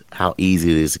nowadays, how easy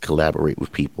it is to collaborate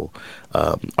with people.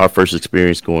 Our first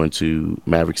experience going to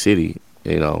Maverick City,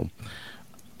 you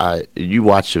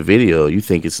watch a video, you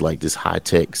think it's like this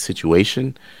high-tech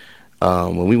situation.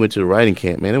 When we went to the writing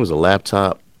camp, man, it was a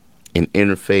laptop, an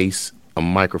interface, a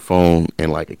microphone,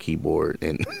 and like a keyboard,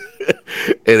 and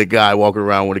and a guy walking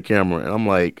around with a camera. And I'm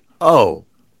like, oh,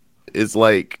 it's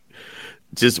like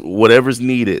just whatever's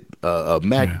needed. A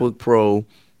MacBook Pro,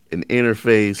 an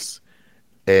interface,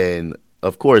 and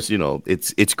of course,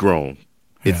 it's grown.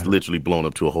 It's literally blown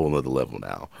up to a whole nother level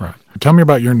now. Right. Tell me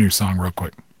about your new song real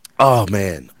quick. Oh,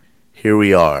 man. Here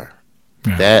We Are.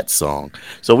 Yeah. That song.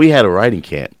 So we had a writing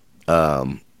camp.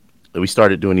 We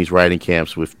started doing these writing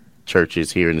camps with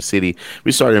churches here in the city.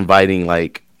 We started inviting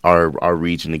like our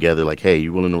region together, like, hey,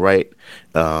 you willing to write?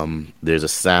 There's a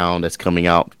sound that's coming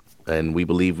out and we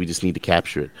believe we just need to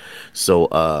capture it. So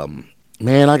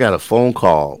man, I got a phone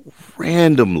call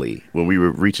randomly when we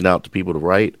were reaching out to people to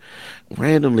write,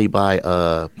 randomly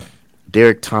by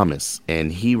Derek Thomas,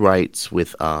 and he writes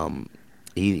with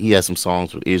he has some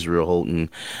songs with Israel Houghton,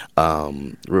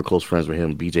 real close friends with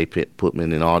him, BJ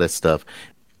Putman and all that stuff.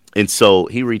 And so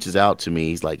he reaches out to me.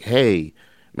 He's like, hey,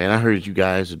 man, I heard you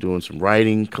guys are doing some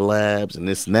writing collabs and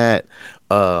this and that.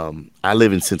 I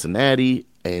live in Cincinnati,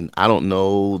 and I don't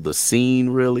know the scene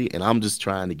really, and I'm just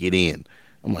trying to get in.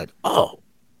 I'm like, oh,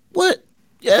 what?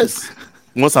 Yes.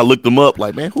 Once I looked him up,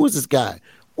 like, man, who is this guy?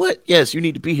 What? Yes, you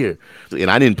need to be here.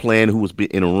 And I didn't plan who was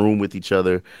in a room with each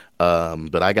other,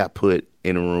 but I got put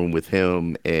in a room with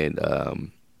him and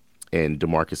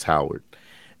DeMarcus Howard.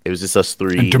 It was just us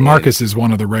three. And DeMarcus is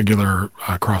one of the regular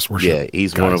cross worship. Yeah,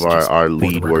 he's one of our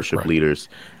lead worship leaders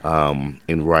and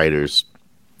writers.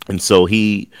 And so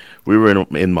we were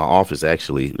in my office,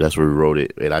 actually. That's where we wrote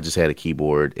it. And I just had a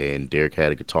keyboard and Derek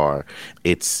had a guitar.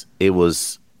 It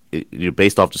was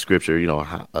based off the scripture,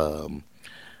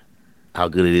 how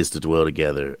good it is to dwell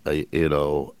together.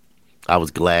 I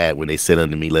was glad when they said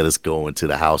unto me, let us go into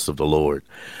the house of the Lord.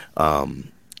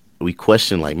 We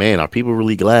questioned, like, man, are people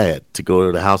really glad to go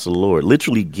to the house of the Lord?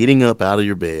 Literally getting up out of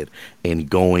your bed and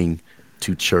going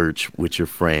to church with your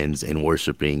friends and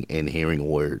worshiping and hearing a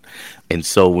word. And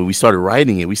so when we started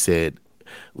writing it, we said,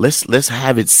 let's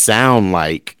have it sound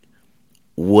like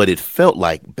what it felt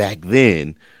like back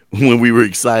then when we were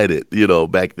excited,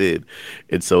 back then.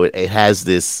 And so it has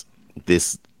this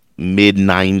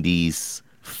mid-90s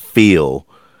feel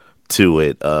to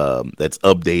it that's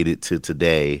updated to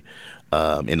today.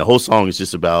 And the whole song is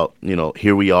just about,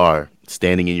 here we are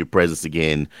standing in your presence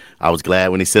again. I was glad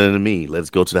when they said unto me, let's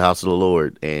go to the house of the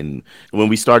Lord. And when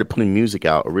we started putting music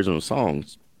out, original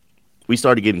songs, we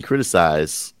started getting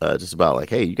criticized just about like,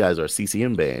 hey, you guys are a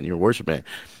CCM band, you're a worship band.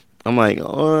 I'm like,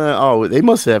 oh, they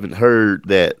must haven't heard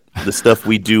that the stuff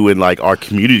we do in like our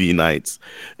community nights.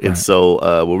 And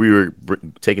so when we were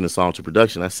taking the song to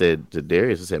production, I said to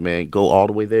Darius, I said, man, go all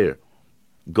the way there.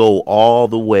 Go all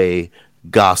the way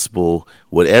gospel,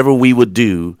 whatever we would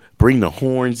do, bring the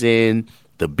horns in,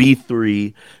 the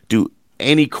B3, do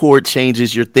any chord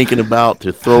changes you're thinking about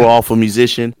to throw off a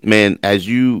musician. Man, as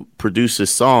you produce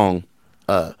this song,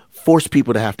 force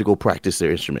people to have to go practice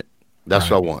their instrument. That's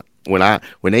what I want.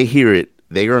 When they hear it,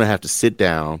 they're going to have to sit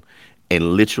down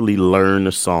and literally learn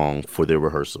the song for their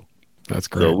rehearsal. That's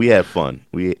great. So we had fun.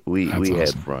 We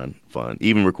had fun,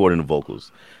 even recording the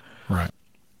vocals. Right.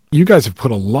 You guys have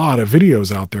put a lot of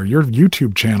videos out there. Your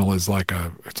YouTube channel is like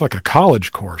a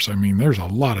college course. I mean, there's a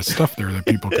lot of stuff there that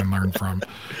people can learn from.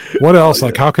 What else?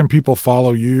 Like, how can people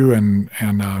follow you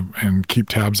and keep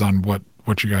tabs on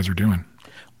what you guys are doing?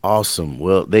 Awesome.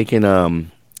 Well, they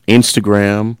can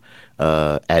Instagram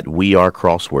at We Are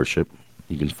Cross Worship.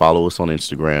 You can follow us on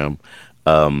Instagram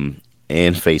and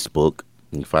Facebook.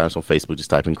 You can find us on Facebook. Just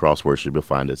type in Cross Worship. You'll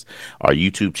find us. Our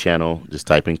YouTube channel, just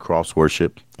type in Cross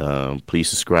Worship. Please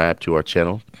subscribe to our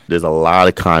channel. There's a lot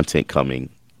of content coming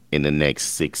in the next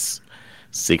six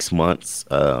months.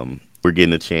 We're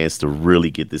getting a chance to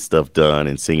really get this stuff done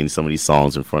and singing some of these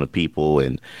songs in front of people,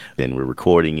 and then we're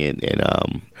recording it.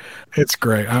 And it's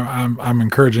great. I'm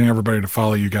encouraging everybody to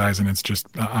follow you guys, and it's just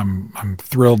I'm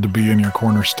thrilled to be in your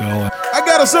corner still. I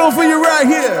got a song for you right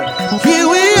here. Here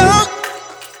we are,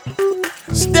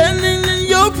 standing in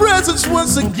your presence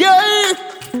once again.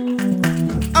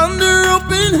 Under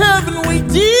open heaven we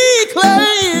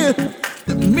declare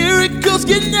that miracles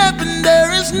can happen.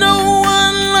 There is no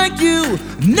one like you,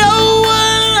 no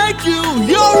one like you.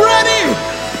 You're ready?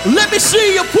 Let me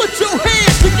see you put your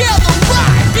hands together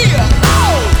right here.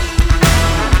 Oh!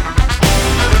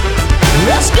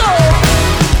 Let's go.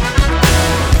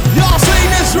 Y'all sing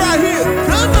this right here.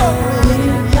 Come on.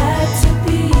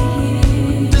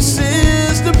 This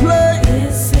is the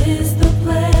place.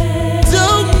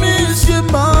 Don't miss your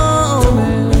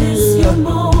moment.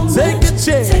 Take a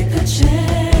chance.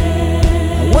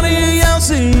 I wanna hear y'all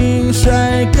sing.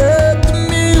 Strike up the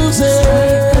music.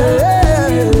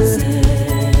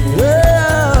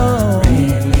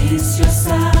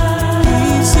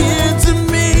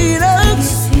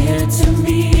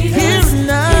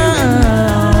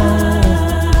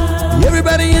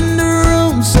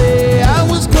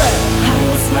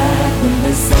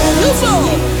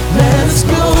 Let us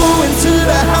go into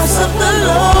the house of the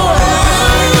Lord.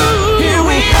 Here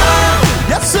we are,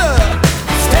 yes sir,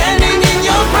 standing in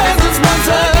your presence once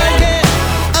again.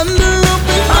 Under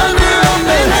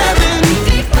open heaven.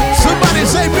 Somebody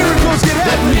say miracles can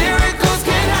happen. Miracles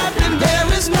can happen.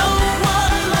 There is no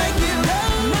one like you. No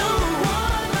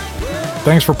one like you.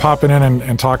 Thanks for popping in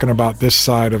and talking about this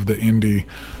side of the indie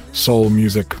soul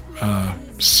music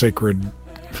sacred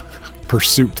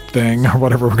pursuit thing, or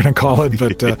whatever we're going to call it.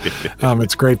 But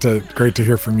it's great to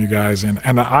hear from you guys,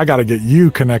 and I got to get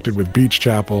you connected with Beach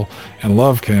Chapel and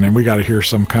Lovekin, and we got to hear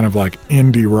some kind of like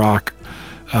indie rock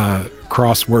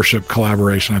cross worship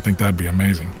collaboration. I think that'd be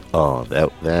amazing. Oh,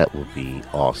 that would be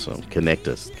awesome. Connect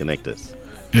us.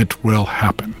 It will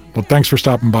happen. Well, thanks for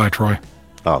stopping by, Troy.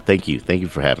 Oh, thank you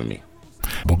for having me.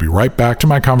 We'll be right back to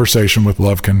my conversation with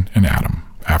Lovekin and Adam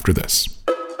after this.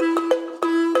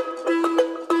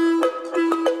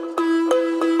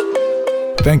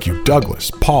 Thank you, Douglas,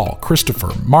 Paul,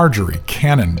 Christopher, Marjorie,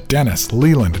 Cannon, Dennis,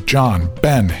 Leland, John,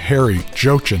 Ben, Harry,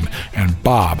 Jochin, and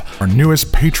Bob, our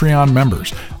newest Patreon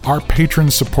members. Our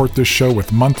patrons support this show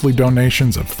with monthly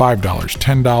donations of $5,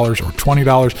 $10, or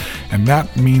 $20, and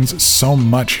that means so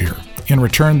much here. In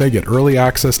return, they get early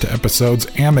access to episodes,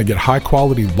 and they get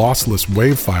high-quality lossless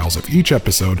WAV files of each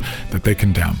episode that they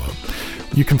can download.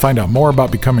 You can find out more about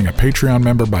becoming a Patreon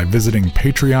member by visiting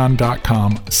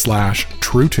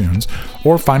patreon.com/TrueTunes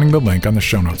or finding the link on the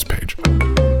show notes page.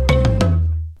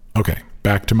 Okay,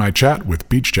 back to my chat with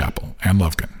Beach Chapel and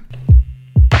Lovekin.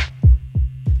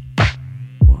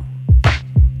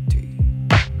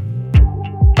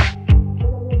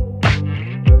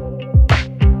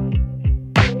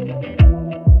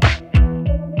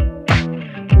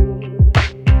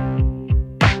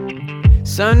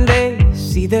 Sunday,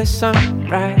 see the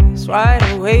sunrise, wide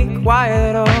awake,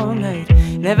 quiet all night.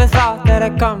 Never thought that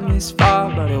I'd come this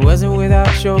far, but it wasn't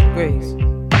without your grace.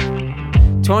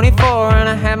 24 and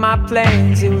I had my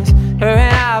plans. It was her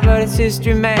and I, but it's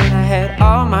history, man. I had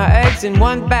all my eggs in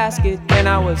one basket. Then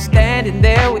I was standing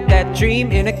there with that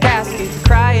dream in a casket,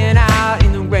 crying out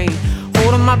in the rain,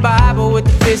 holding my Bible with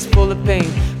a fist full of pain.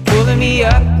 Pulling me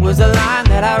up was a line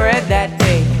that I read that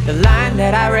day, the line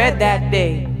that I read that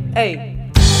day. Hey,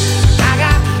 I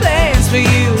got plans for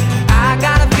you, I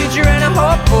got a future and a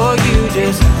hope for you.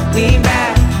 Just lean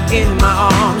back into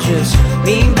my arms, just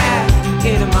lean back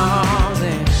into my arms,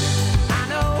 and I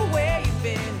know where you've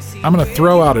been. I'm going to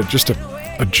throw out just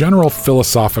a general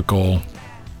philosophical,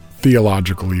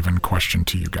 theological even question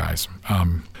to you guys.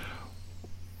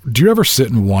 Do you ever sit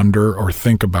and wonder or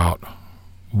think about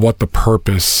what the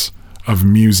purpose of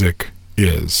music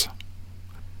is?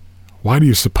 Why do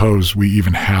you suppose we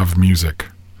even have music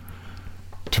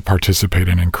to participate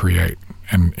in and create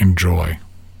and enjoy?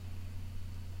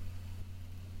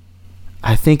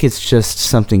 I think it's just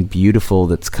something beautiful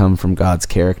that's come from God's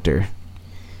character,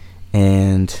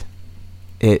 and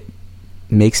it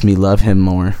makes me love him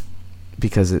more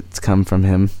because it's come from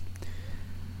him.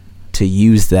 To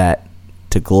use that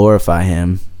to glorify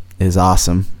him is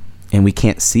awesome, and we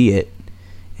can't see it,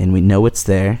 and we know it's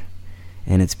there,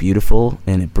 and it's beautiful,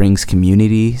 and it brings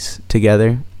communities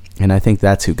together, and I think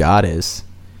that's who God is.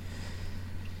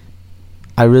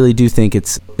 I really do think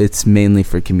it's mainly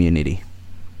for community.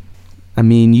 I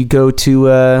mean, you go to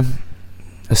a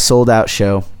sold-out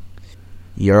show,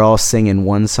 you're all singing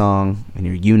one song, and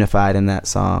you're unified in that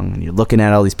song, and you're looking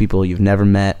at all these people you've never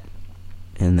met,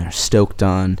 and they're stoked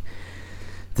on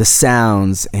the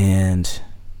sounds and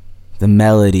the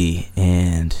melody,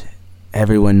 and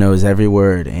everyone knows every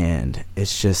word, and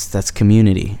it's just, that's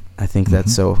community. I think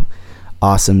that's so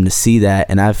awesome to see that,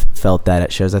 and I've felt that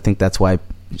at shows. I think that's why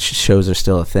shows are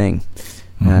still a thing.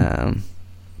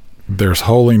 There's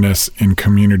holiness in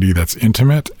community that's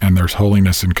intimate, and there's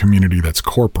holiness in community that's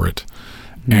corporate.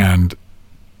 And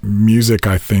music,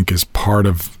 I think, is part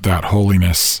of that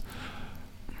holiness,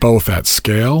 both at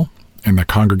scale in the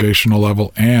congregational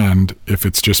level, and if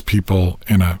it's just people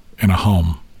in a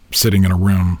home, sitting in a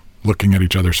room, looking at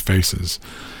each other's faces.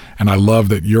 And I love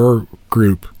that your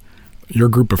group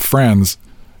of friends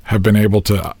have been able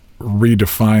to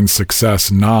redefine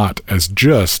success not as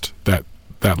just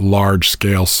that large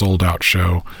scale sold out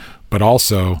show, but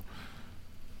also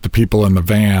the people in the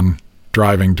van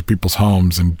driving to people's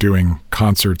homes and doing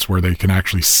concerts where they can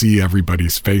actually see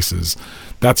everybody's faces.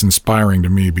 That's inspiring to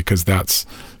me, because that's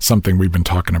something we've been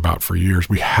talking about for years.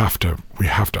 We have to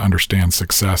understand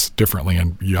success differently,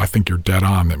 and I think you're dead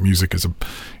on that music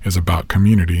is about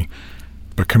community,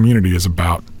 but community is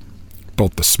about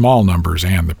both the small numbers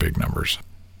and the big numbers.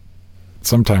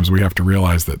 Sometimes we have to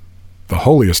realize that the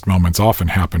holiest moments often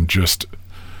happen just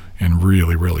in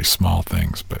really, really small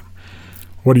things. But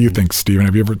what do you think, Stephen?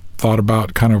 Have you ever thought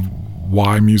about kind of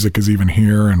why music is even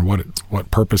here and what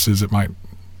purposes it might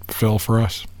fill for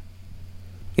us?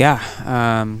 Yeah,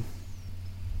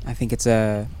 I think it's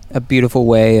a beautiful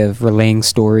way of relaying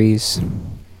stories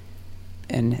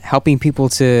and helping people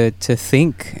to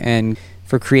think, and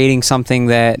for creating something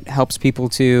that helps people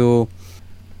to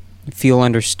feel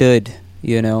understood,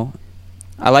 you know.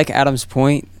 I like Adam's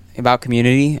point about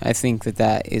community. I think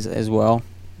that is as well,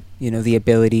 you know, the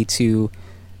ability to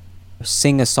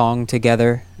sing a song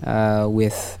together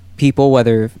with people,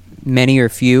 whether many or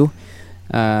few,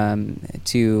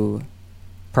 to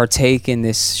partake in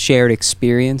this shared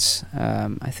experience,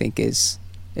 I think is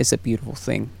a beautiful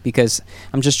thing. Because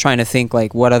I'm just trying to think,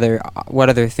 like, what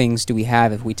other things do we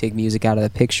have if we take music out of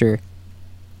the picture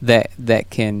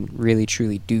that can really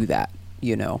truly do that,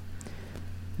 you know?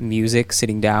 Music,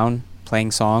 sitting down, playing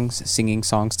songs, singing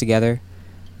songs together.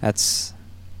 That's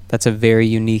a very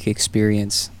unique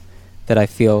experience that I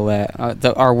feel that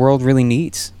our world really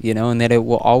needs, you know, and that it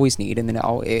will always need, and then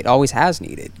it always has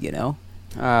needed, you know.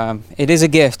 It is a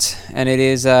gift, and it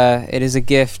is a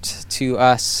gift to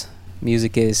us.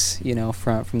 Music is, you know,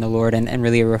 from the Lord, and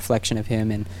really a reflection of Him.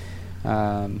 And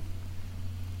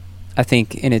I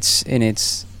think in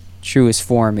its truest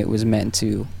form, it was meant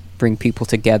to bring people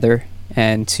together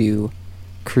and to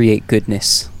create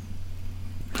goodness.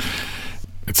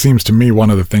 It seems to me one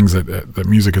of the things that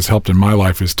music has helped in my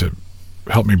life is to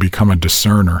help me become a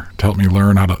discerner, to help me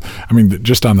learn how to, I mean,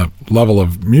 just on the level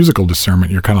of musical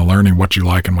discernment, you're kind of learning what you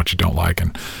like and what you don't like,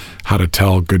 and how to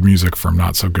tell good music from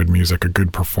not so good music, a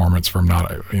good performance from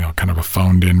not, kind of a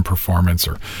phoned in performance,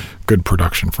 or good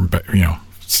production from,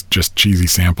 just cheesy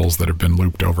samples that have been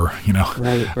looped over,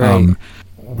 Right.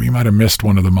 We might have missed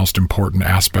one of the most important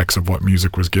aspects of what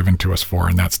music was given to us for,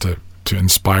 and that's to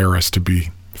inspire us to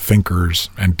be thinkers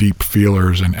and deep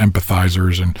feelers and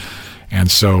empathizers. And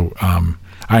so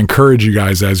I encourage you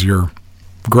guys as you're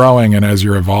growing and as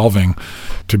you're evolving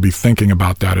to be thinking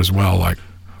about that as well. Like,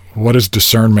 what does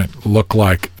discernment look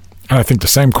like? And I think the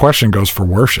same question goes for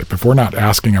worship. If we're not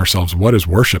asking ourselves, what is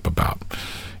worship about?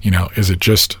 Is it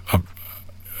just a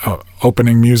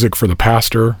opening music for the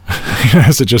pastor?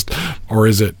 Is it just, or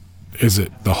is it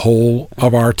the whole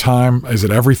of our time? Is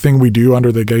it everything we do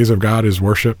under the gaze of God is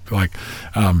worship? Like,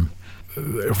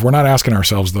 if we're not asking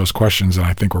ourselves those questions, then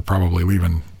I think we're probably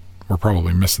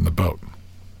missing the boat.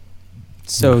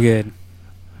 So good.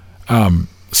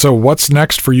 So what's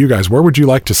next for you guys? Where would you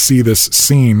like to see this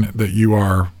scene that you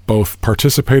are both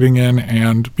participating in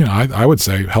and, I would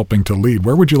say helping to lead?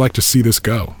 Where would you like to see this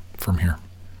go from here?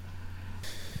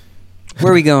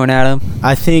 Where are we going, Adam?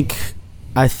 I think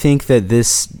that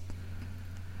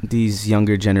these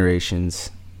younger generations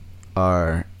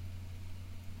are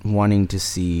wanting to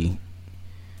see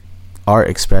art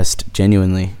expressed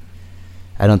genuinely.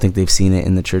 I don't think they've seen it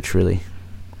in the church really.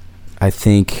 I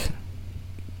think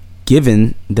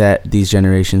given that these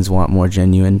generations want more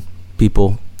genuine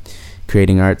people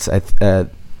creating arts, I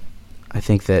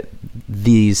think that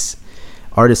these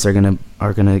artists are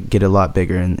gonna get a lot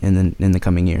bigger in the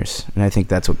coming years, and I think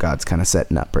that's what God's kind of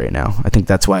setting up right now. I think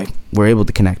that's why we're able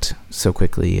to connect so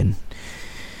quickly and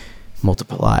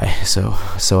multiply so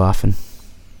often.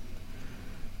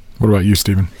 What about you,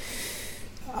 Stephen?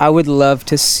 I would love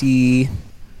to see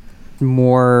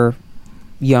more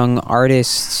young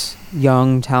artists,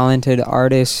 young talented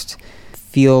artists,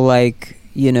 feel like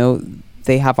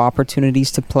they have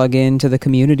opportunities to plug into the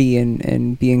community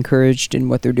and be encouraged in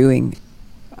what they're doing.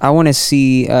 I want to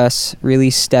see us really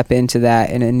step into that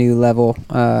in a new level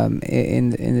in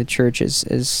the church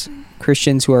as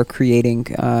Christians who are creating.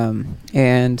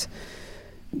 And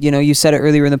you said it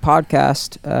earlier in the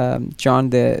podcast, John,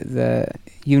 the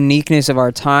uniqueness of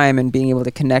our time and being able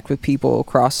to connect with people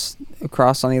across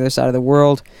on the other side of the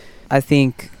world. I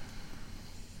think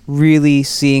really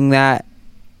seeing that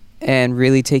and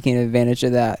really taking advantage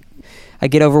of that. I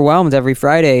get overwhelmed every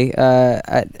Friday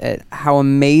at how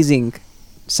amazing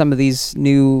some of these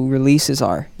new releases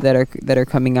are that are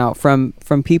coming out from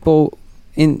people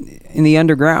in the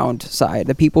underground side,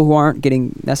 the people who aren't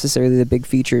getting necessarily the big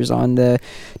features on the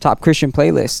top Christian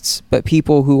playlists, but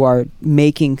people who are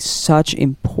making such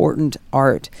important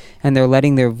art and they're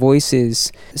letting their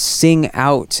voices sing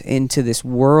out into this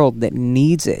world that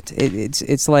needs it.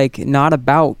 It's like not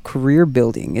about career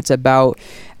building. It's about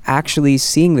actually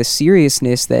seeing the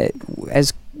seriousness that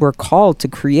as we're called to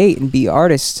create and be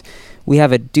artists, we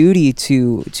have a duty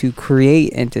to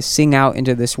create and to sing out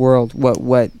into this world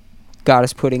what God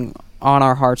is putting on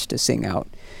our hearts to sing out.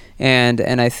 And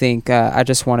I think I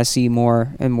just want to see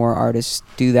more and more artists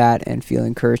do that and feel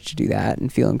encouraged to do that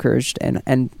and feel encouraged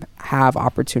and have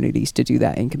opportunities to do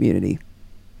that in community.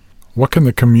 What can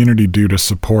the community do to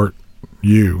support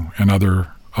you and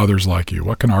others like you?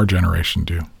 What can our generation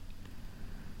do?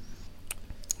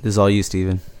 This is all you,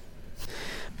 Stephen.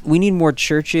 We need more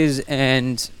churches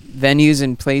and venues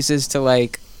and places to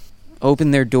open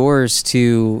their doors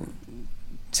to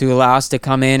allow us to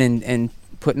come in and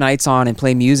put nights on and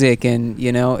play music. And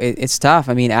it's tough.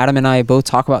 I mean, Adam and I both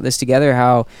talk about this together,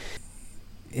 how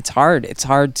it's hard to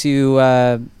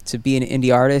be an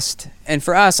indie artist. And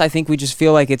for us, I think we just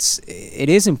feel like it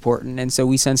is important, and so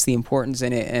we sense the importance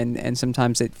in it, and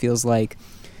sometimes it feels like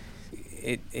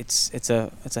it's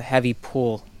a heavy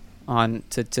pull on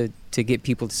to get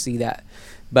people to see that.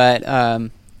 But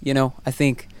I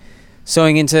think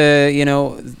sewing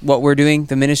into what we're doing,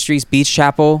 the ministries, Beach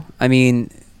Chapel. I mean,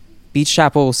 Beach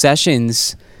Chapel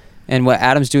sessions, and what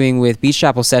Adam's doing with Beach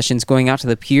Chapel sessions, going out to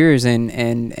the piers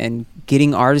and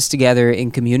getting artists together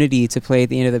in community to play at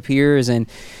the end of the piers. And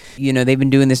they've been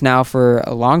doing this now for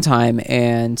a long time,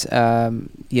 and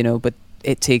but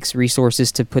it takes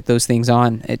resources to put those things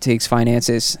on. It takes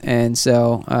finances, and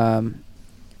so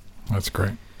that's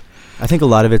great. I think a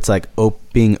lot of it's like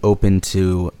being open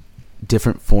to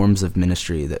different forms of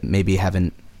ministry that maybe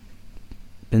haven't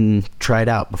been tried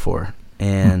out before.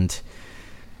 And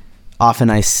often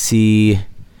I see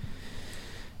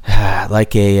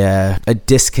like a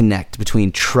disconnect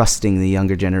between trusting the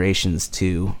younger generations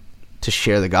to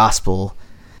share the gospel,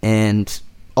 and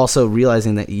also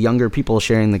realizing that younger people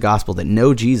sharing the gospel that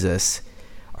know Jesus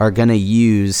are going to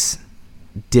use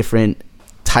different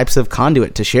types of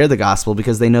conduit to share the gospel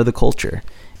because they know the culture.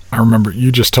 I remember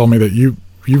you just told me that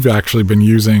you've actually been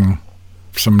using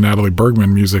some Natalie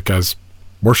Bergman music as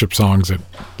worship songs at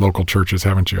local churches,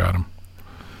 haven't you, Adam?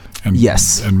 And,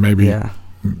 yes. And maybe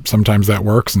sometimes that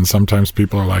works, and sometimes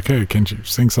people are like, hey, can't you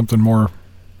sing something more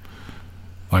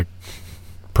like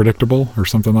predictable or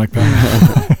something like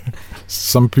that?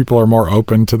 some people are more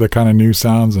open to the kind of new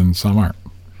sounds and some aren't.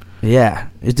 Yeah,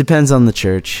 it depends on the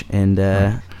church, and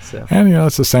so. And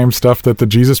it's the same stuff that the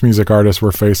Jesus music artists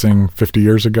were facing 50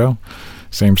 years ago,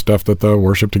 same stuff that the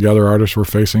Worship Together artists were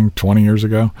facing 20 years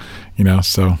ago.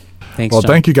 So. Thanks, well,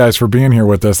 John. thank you guys for being here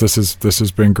with us. This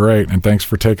has been great, and thanks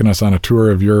for taking us on a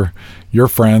tour of your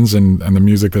friends and the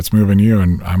music that's moving you.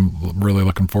 And I'm really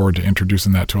looking forward to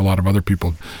introducing that to a lot of other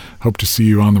people. Hope to see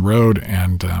you on the road,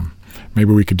 and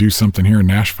maybe we could do something here in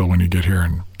Nashville when you get here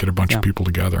and get a bunch of people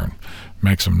together and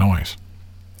make some noise.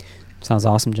 Sounds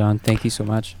awesome, John. Thank you so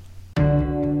much.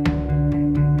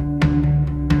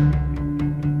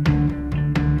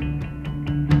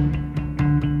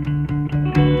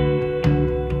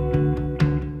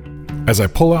 As I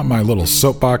pull out my little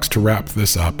soapbox to wrap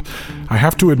this up, I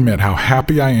have to admit how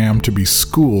happy I am to be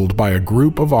schooled by a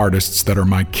group of artists that are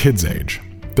my kids' age.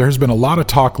 There has been a lot of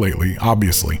talk lately,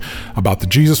 obviously, about the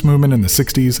Jesus movement in the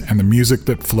 60s and the music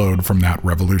that flowed from that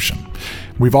revolution.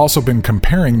 We've also been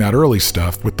comparing that early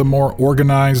stuff with the more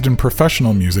organized and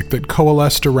professional music that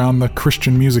coalesced around the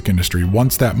Christian music industry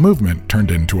once that movement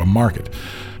turned into a market.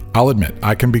 I'll admit,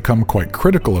 I can become quite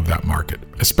critical of that market,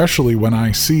 especially when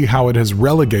I see how it has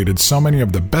relegated so many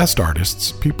of the best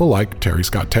artists, people like Terry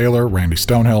Scott Taylor, Randy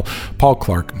Stonehill, Paul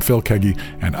Clark, Phil Keaggy,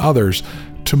 and others,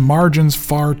 to margins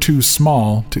far too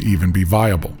small to even be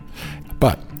viable.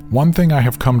 But one thing I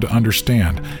have come to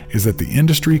understand is that the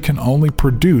industry can only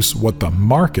produce what the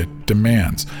market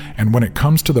demands, and when it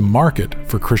comes to the market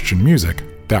for Christian music,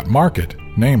 that market,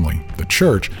 namely the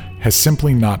church, has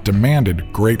simply not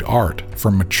demanded great art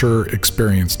from mature,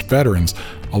 experienced veterans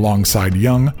alongside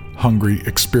young, hungry,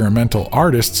 experimental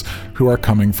artists who are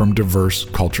coming from diverse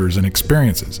cultures and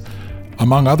experiences.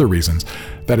 Among other reasons,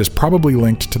 that is probably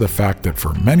linked to the fact that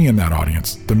for many in that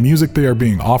audience, the music they are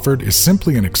being offered is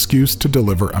simply an excuse to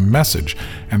deliver a message,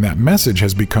 and that message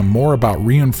has become more about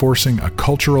reinforcing a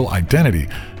cultural identity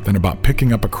than about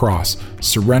picking up a cross,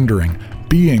 surrendering,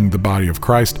 being the body of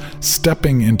Christ,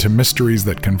 stepping into mysteries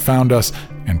that confound us,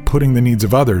 and putting the needs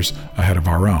of others ahead of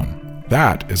our own.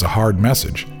 That is a hard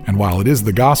message, and while it is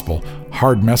the gospel,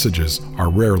 hard messages are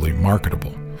rarely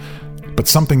marketable. But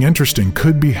something interesting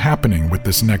could be happening with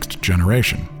this next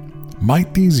generation.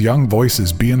 Might these young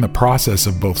voices be in the process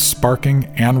of both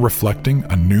sparking and reflecting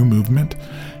a new movement?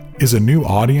 Is a new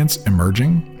audience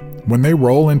emerging? When they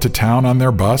roll into town on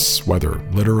their bus, whether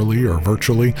literally or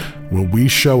virtually, will we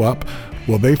show up?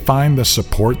 Will they find the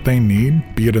support they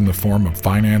need, be it in the form of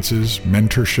finances,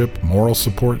 mentorship, moral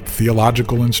support,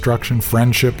 theological instruction,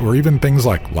 friendship, or even things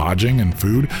like lodging and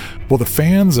food? Will the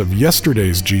fans of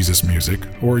yesterday's Jesus music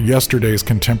or yesterday's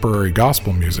contemporary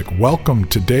gospel music welcome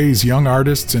today's young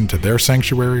artists into their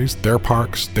sanctuaries, their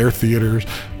parks, their theaters,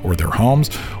 or their homes?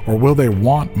 Or will they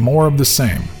want more of the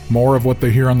same, more of what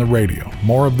they hear on the radio,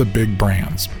 more of the big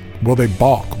brands? Will they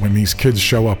balk when these kids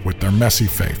show up with their messy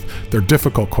faith, their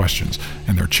difficult questions,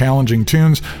 and their challenging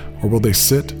tunes, or will they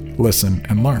sit, listen,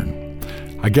 and learn?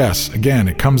 I guess, again,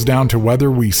 it comes down to whether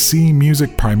we see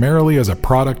music primarily as a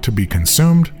product to be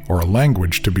consumed or a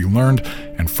language to be learned,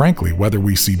 and frankly, whether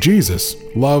we see Jesus,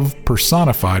 love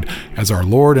personified, as our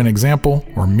Lord and example,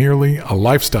 or merely a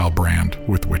lifestyle brand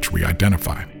with which we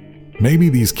identify. Maybe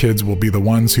these kids will be the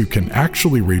ones who can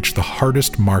actually reach the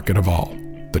hardest market of all,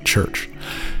 the church.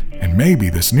 And maybe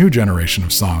this new generation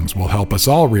of songs will help us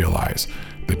all realize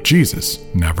that Jesus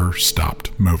never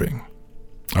stopped moving.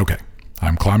 Okay,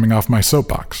 I'm climbing off my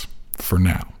soapbox for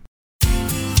now.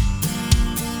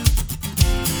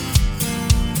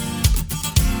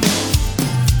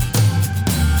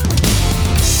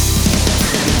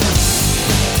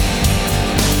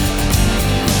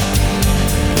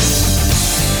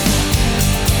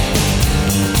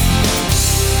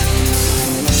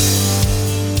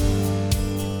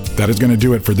 That is going to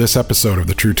do it for this episode of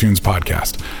the True Tunes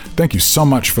podcast. Thank you so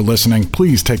much for listening.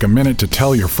 Please take a minute to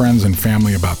tell your friends and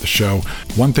family about the show.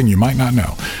 One thing you might not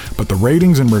know, but the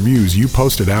ratings and reviews you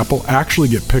post at Apple actually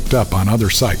get picked up on other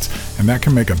sites, and that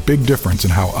can make a big difference in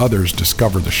how others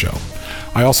discover the show.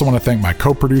 I also want to thank my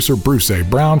co-producer Bruce A.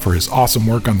 Brown for his awesome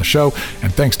work on the show,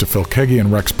 and thanks to Phil Keaggy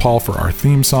and Rex Paul for our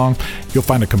theme song. You'll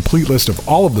find a complete list of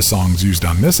all of the songs used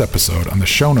on this episode on the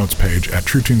show notes page at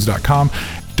truetunes.com.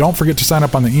 Don't forget to sign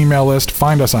up on the email list.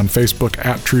 Find us on Facebook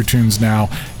at True Tunes Now.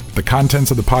 The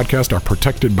contents of the podcast are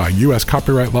protected by U.S.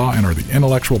 copyright law and are the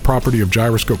intellectual property of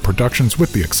Gyroscope Productions,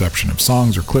 with the exception of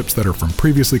songs or clips that are from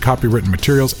previously copywritten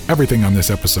materials. Everything on this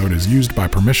episode is used by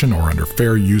permission or under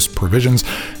fair use provisions.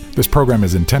 This program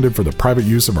is intended for the private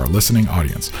use of our listening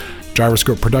audience.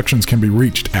 Gyroscope Productions can be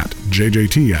reached at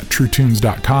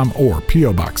jjt@truetunes.com or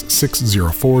P.O. Box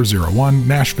 60401,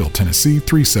 Nashville, Tennessee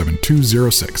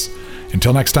 37206.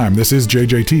 Until next time, this is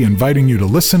JJT inviting you to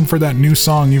listen for that new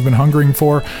song you've been hungering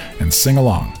for and sing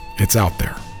along. It's out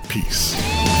there. Peace.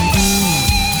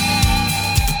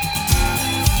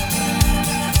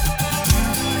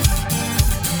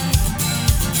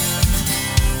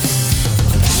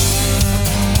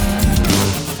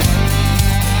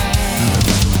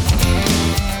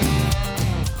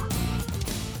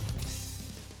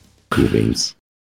 Cool beans.